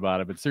joking about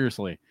it, but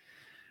seriously.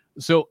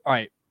 So, all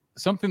right,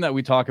 something that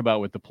we talk about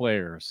with the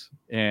players,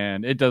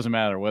 and it doesn't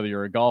matter whether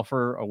you're a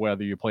golfer or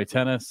whether you play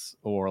tennis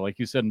or, like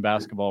you said, in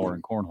basketball or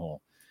in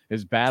cornhole,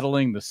 is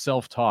battling the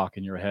self-talk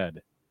in your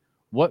head.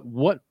 What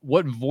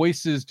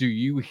voices do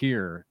you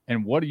hear,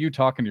 and what are you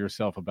talking to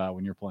yourself about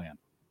when you're playing?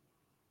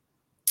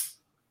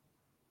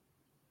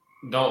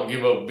 Don't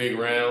give up a big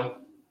round.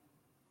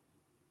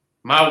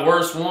 My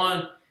worst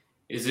one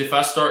is if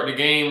I start the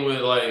game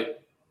with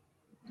like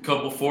a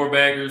couple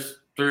 4-baggers,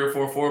 3 or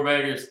 4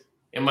 4-baggers.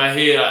 In my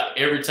head,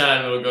 every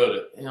time it'll go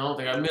to, I don't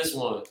think I missed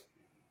one.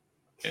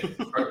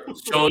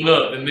 Showing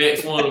up, the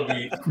next one will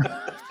be.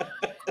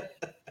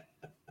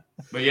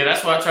 But yeah,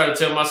 that's why I try to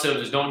tell myself,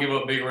 just don't give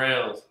up big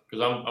rounds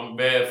because I'm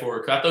bad for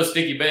it. I throw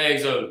sticky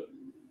bags over.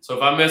 So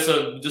if I mess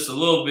up just a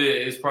little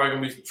bit, it's probably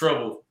gonna be some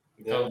trouble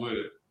that comes with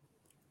it.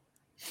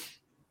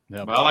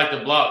 Yep. But I like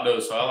to block though,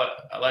 so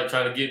I like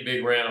trying to get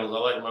big rounds.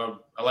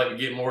 I like to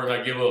get more than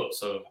I give up.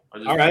 So I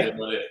just forget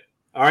about that.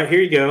 All right,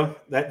 here you go.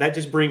 That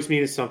just brings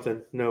me to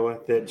something, Noah,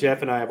 that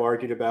Jeff and I have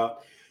argued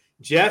about.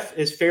 Jeff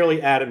is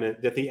fairly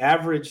adamant that the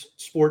average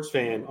sports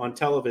fan on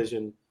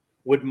television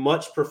would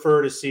much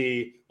prefer to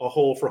see a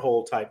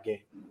hole-for-hole type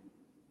game.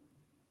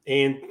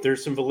 And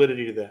there's some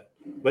validity to that.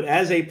 But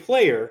as a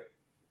player,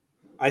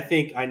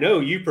 I know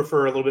you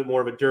prefer a little bit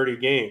more of a dirty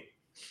game.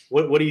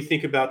 What do you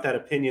think about that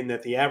opinion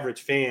that the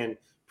average fan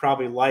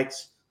probably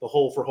likes the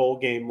hole-for-hole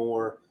game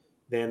more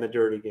than the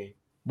dirty game?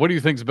 What do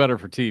you think is better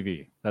for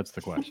TV? That's the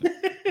question.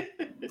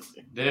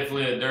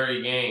 Definitely a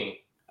dirty game.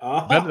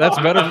 That's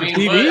better for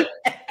TV.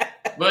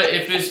 But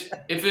if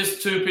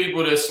it's 2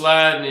 people that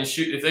slide and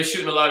shoot, if they're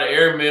shooting a lot of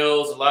air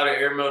mills, a lot of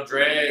air mill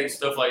drags,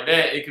 stuff like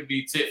that, it could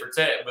be tit for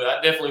tat. But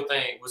I definitely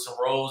think with some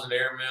rolls and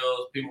air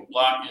mills, people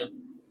blocking,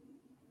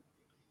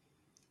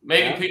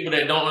 maybe people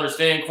that don't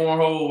understand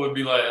cornhole would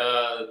be like,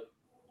 I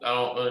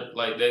don't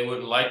like. They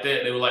wouldn't like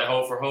that. They would like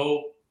hole for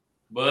hole.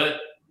 But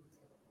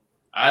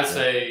I'd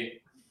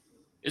say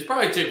it's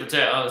probably tit for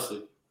tat,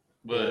 honestly.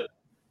 But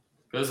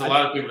there's a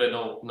lot of people that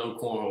don't know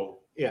cornhole.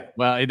 Yeah.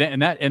 Well,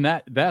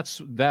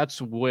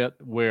 that's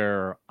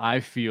where I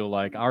feel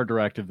like our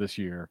directive this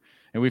year,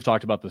 and we've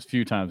talked about this a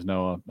few times,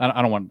 Noah.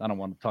 I don't want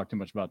to talk too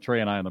much about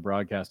Trey and I on the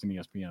broadcast and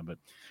ESPN,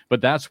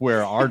 but that's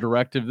where our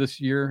directive this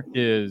year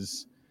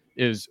is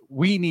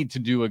we need to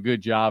do a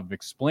good job of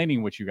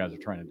explaining what you guys are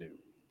trying to do.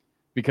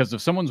 Because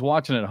if someone's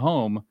watching at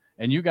home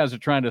and you guys are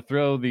trying to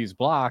throw these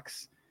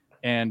blocks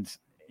and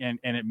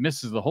it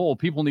misses the hole,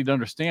 people need to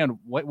understand,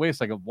 wait a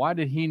second, why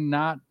did he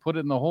not put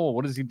it in the hole?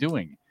 What is he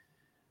doing?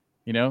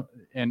 You know,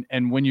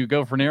 and when you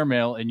go for an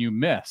airmail and you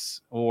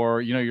miss,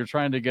 or, you know, you're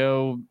trying to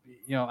go,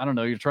 you know, I don't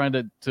know, you're trying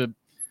to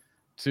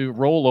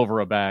roll over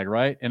a bag,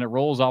 right? And it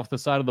rolls off the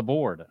side of the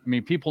board. I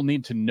mean, people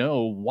need to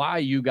know why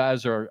you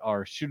guys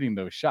are shooting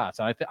those shots.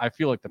 I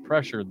feel like the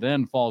pressure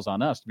then falls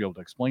on us to be able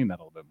to explain that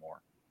a little bit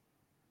more.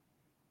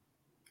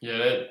 Yeah,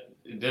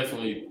 that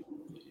definitely,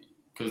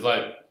 because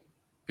like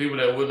people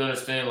that wouldn't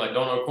understand, like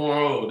don't know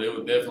cornhole, they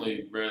would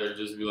definitely rather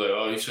just be like,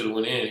 oh, he should have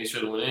went in. He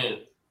should have went in.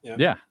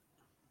 Yeah.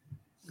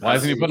 Why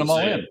isn't he putting them all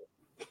in?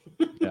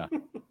 Yeah.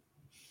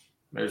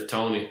 There's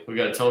Tony. We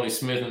got Tony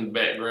Smith in the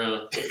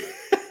background.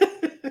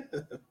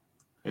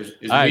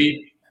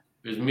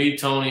 There's me,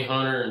 Tony,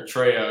 Hunter, and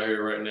Trey out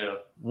here right now.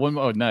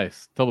 Oh,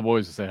 nice. Tell the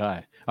boys to say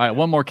hi. All right,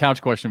 one more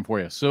couch question for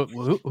you. So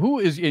who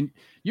is in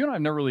 – you and I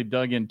have never really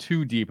dug in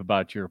too deep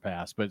about your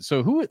past, but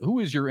so who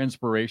is your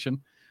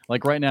inspiration?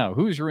 Like right now,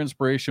 who is your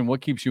inspiration?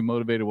 What keeps you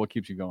motivated? What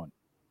keeps you going?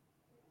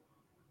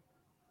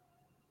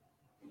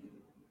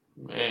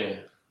 Man.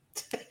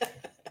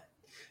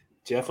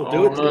 Jeff will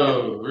do it to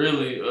you.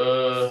 Really.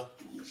 I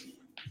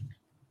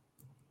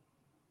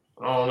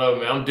don't know,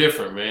 man. I'm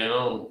different, man.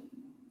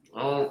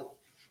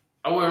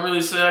 I wouldn't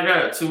really say I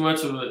got too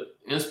much of an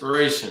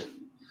inspiration.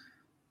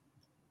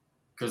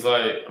 Cause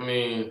I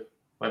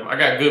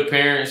got good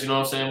parents, you know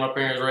what I'm saying? My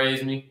parents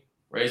raised me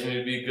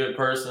to be a good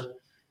person.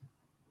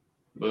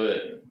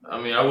 But I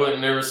mean, I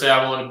wouldn't never say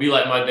I want to be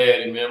like my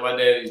daddy, man. My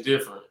daddy's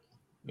different.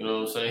 You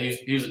know what I'm saying?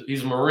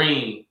 He's a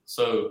Marine,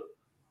 so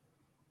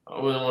I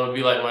wouldn't want to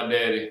be like my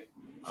daddy.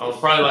 I was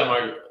probably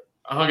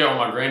I hung out with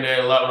my granddad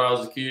a lot when I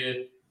was a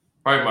kid.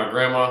 Probably my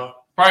grandma.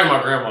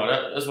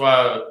 That's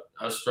why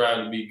I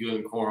strive to be good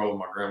in cornhole with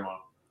my grandma.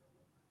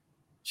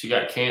 She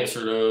got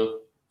cancer though,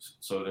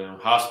 so then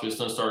hospice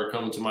done started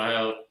coming to my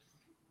house.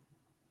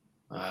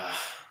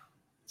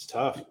 It's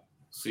tough.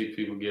 See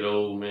people get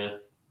old, man.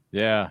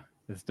 Yeah,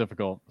 it's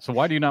difficult. So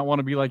why do you not want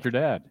to be like your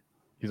dad?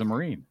 He's a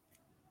Marine.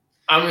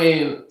 I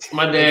mean,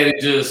 my daddy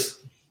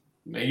just,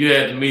 man, you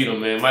had to meet him,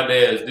 man. My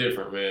dad's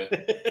different, man.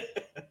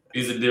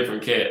 He's a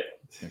different cat.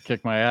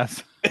 Kick my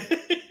ass.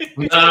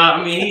 Nah,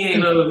 I mean, he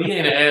ain't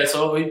an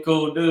asshole. He a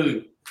cool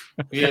dude.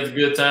 He has a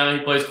good time.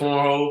 He plays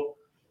cornhole.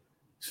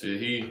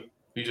 Shit, he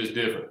just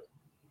different.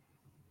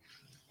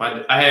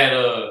 I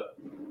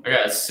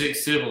got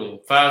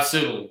 5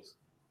 siblings.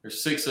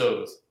 There's 6 of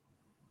us.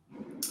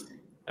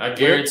 I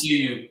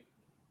guarantee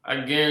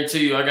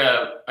you, I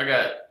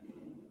got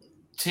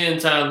 10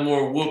 times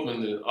more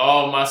whooping than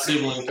all my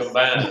siblings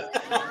combined.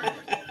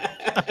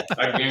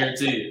 I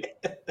guarantee it.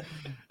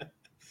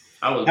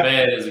 I was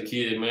bad as a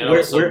kid, man. I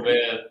was so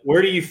bad.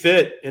 Where do you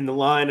fit in the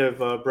line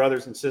of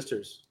brothers and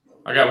sisters?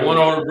 I got one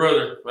older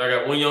brother. I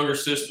got one younger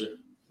sister,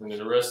 and then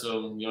the rest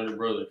of them younger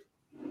brothers.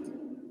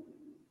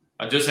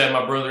 I just had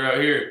my brother out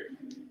here.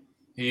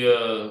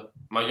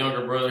 My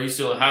younger brother, he's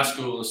still in high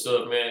school and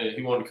stuff, man. And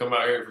he wanted to come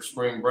out here for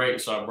spring break,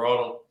 so I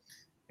brought him.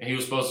 And he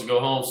was supposed to go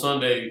home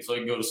Sunday so he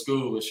could go to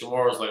school. And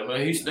Shamar was like,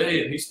 man, he's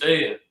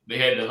staying. They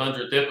had the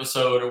 100th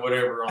episode or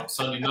whatever on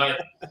Sunday night.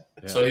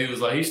 Yeah. So he was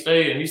like, he's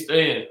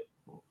staying.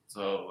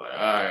 So, like,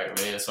 all right,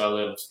 man. So I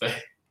let him stay.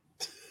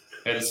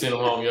 Had to send him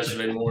home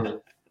yesterday morning.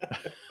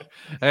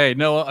 Hey,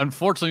 no,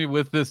 unfortunately,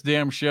 with this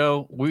damn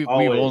show, we've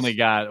only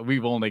got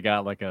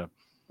like a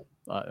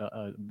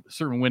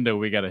certain window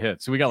we got to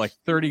hit. So we got like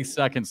 30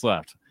 seconds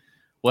left.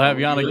 We'll have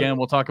you on again.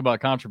 We'll talk about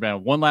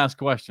contraband. One last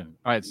question.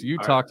 All right, so you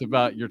talked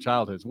about your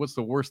childhood. What's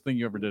the worst thing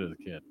you ever did as a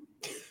kid?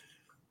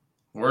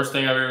 Worst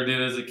thing I ever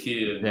did as a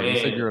kid. Yeah, man. You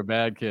said you're a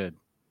bad kid.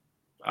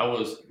 I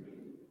was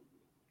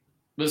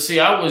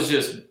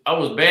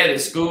bad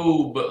at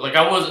school, but like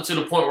I wasn't to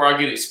the point where I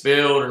get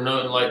expelled or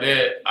nothing like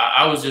that.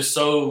 I was just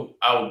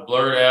I would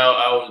blurt out.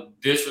 I was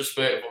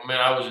disrespectful, man.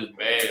 I was just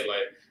bad.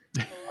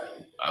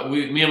 Like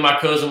me and my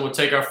cousin would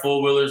take our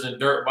 4-wheelers and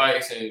dirt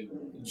bikes and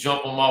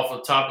jump them off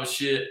the top of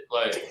shit.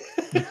 Like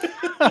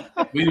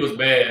we was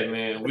bad,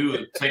 man. We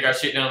would take our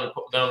shit down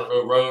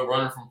the road,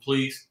 running from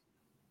police.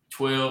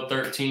 12,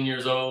 13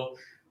 years old.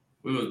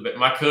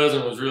 My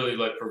cousin was really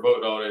like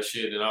provoked all that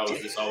shit, and I was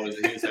just always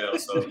at his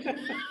house. So,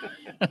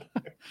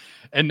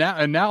 and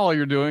now all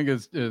you're doing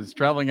is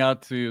traveling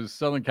out to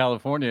Southern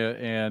California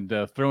and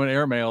throwing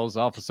airmails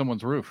off of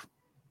somene's roof.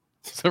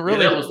 So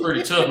really, that was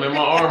pretty tough, man. My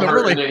arm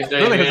hurt the next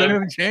day. Really, man. Has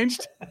anything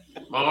changed?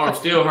 My arm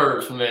still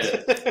hurts from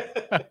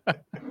that.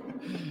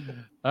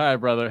 All right,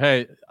 brother.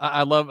 Hey,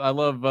 I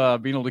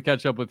love being able to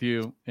catch up with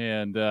you.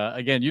 And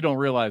again, you don't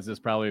realize this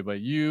probably,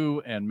 but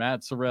you and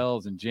Matt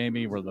Sorrells and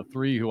Jamie were the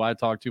 3 who I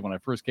talked to when I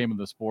first came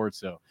into the sport.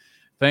 So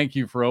thank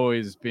you for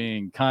always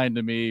being kind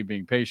to me,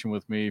 being patient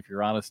with me, for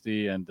your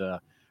honesty, and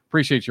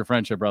appreciate your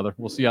friendship, brother.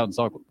 We'll see you out in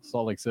Salt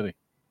Lake City.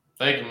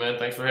 Thank you, man.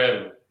 Thanks for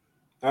having me.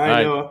 All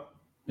right, Noah.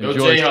 Go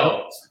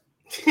Jayhawks.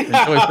 Enjoy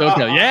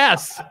SoCal.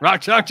 Yes,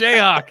 Rock Chalk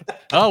Jayhawk.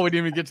 Oh, we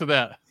didn't even get to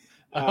that.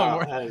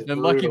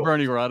 And lucky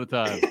Bernie, we're out of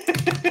time.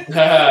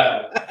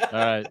 All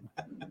right.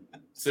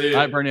 See you.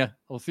 All right, Bernie.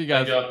 We'll see you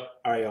guys. All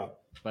right, y'all.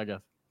 Bye, guys.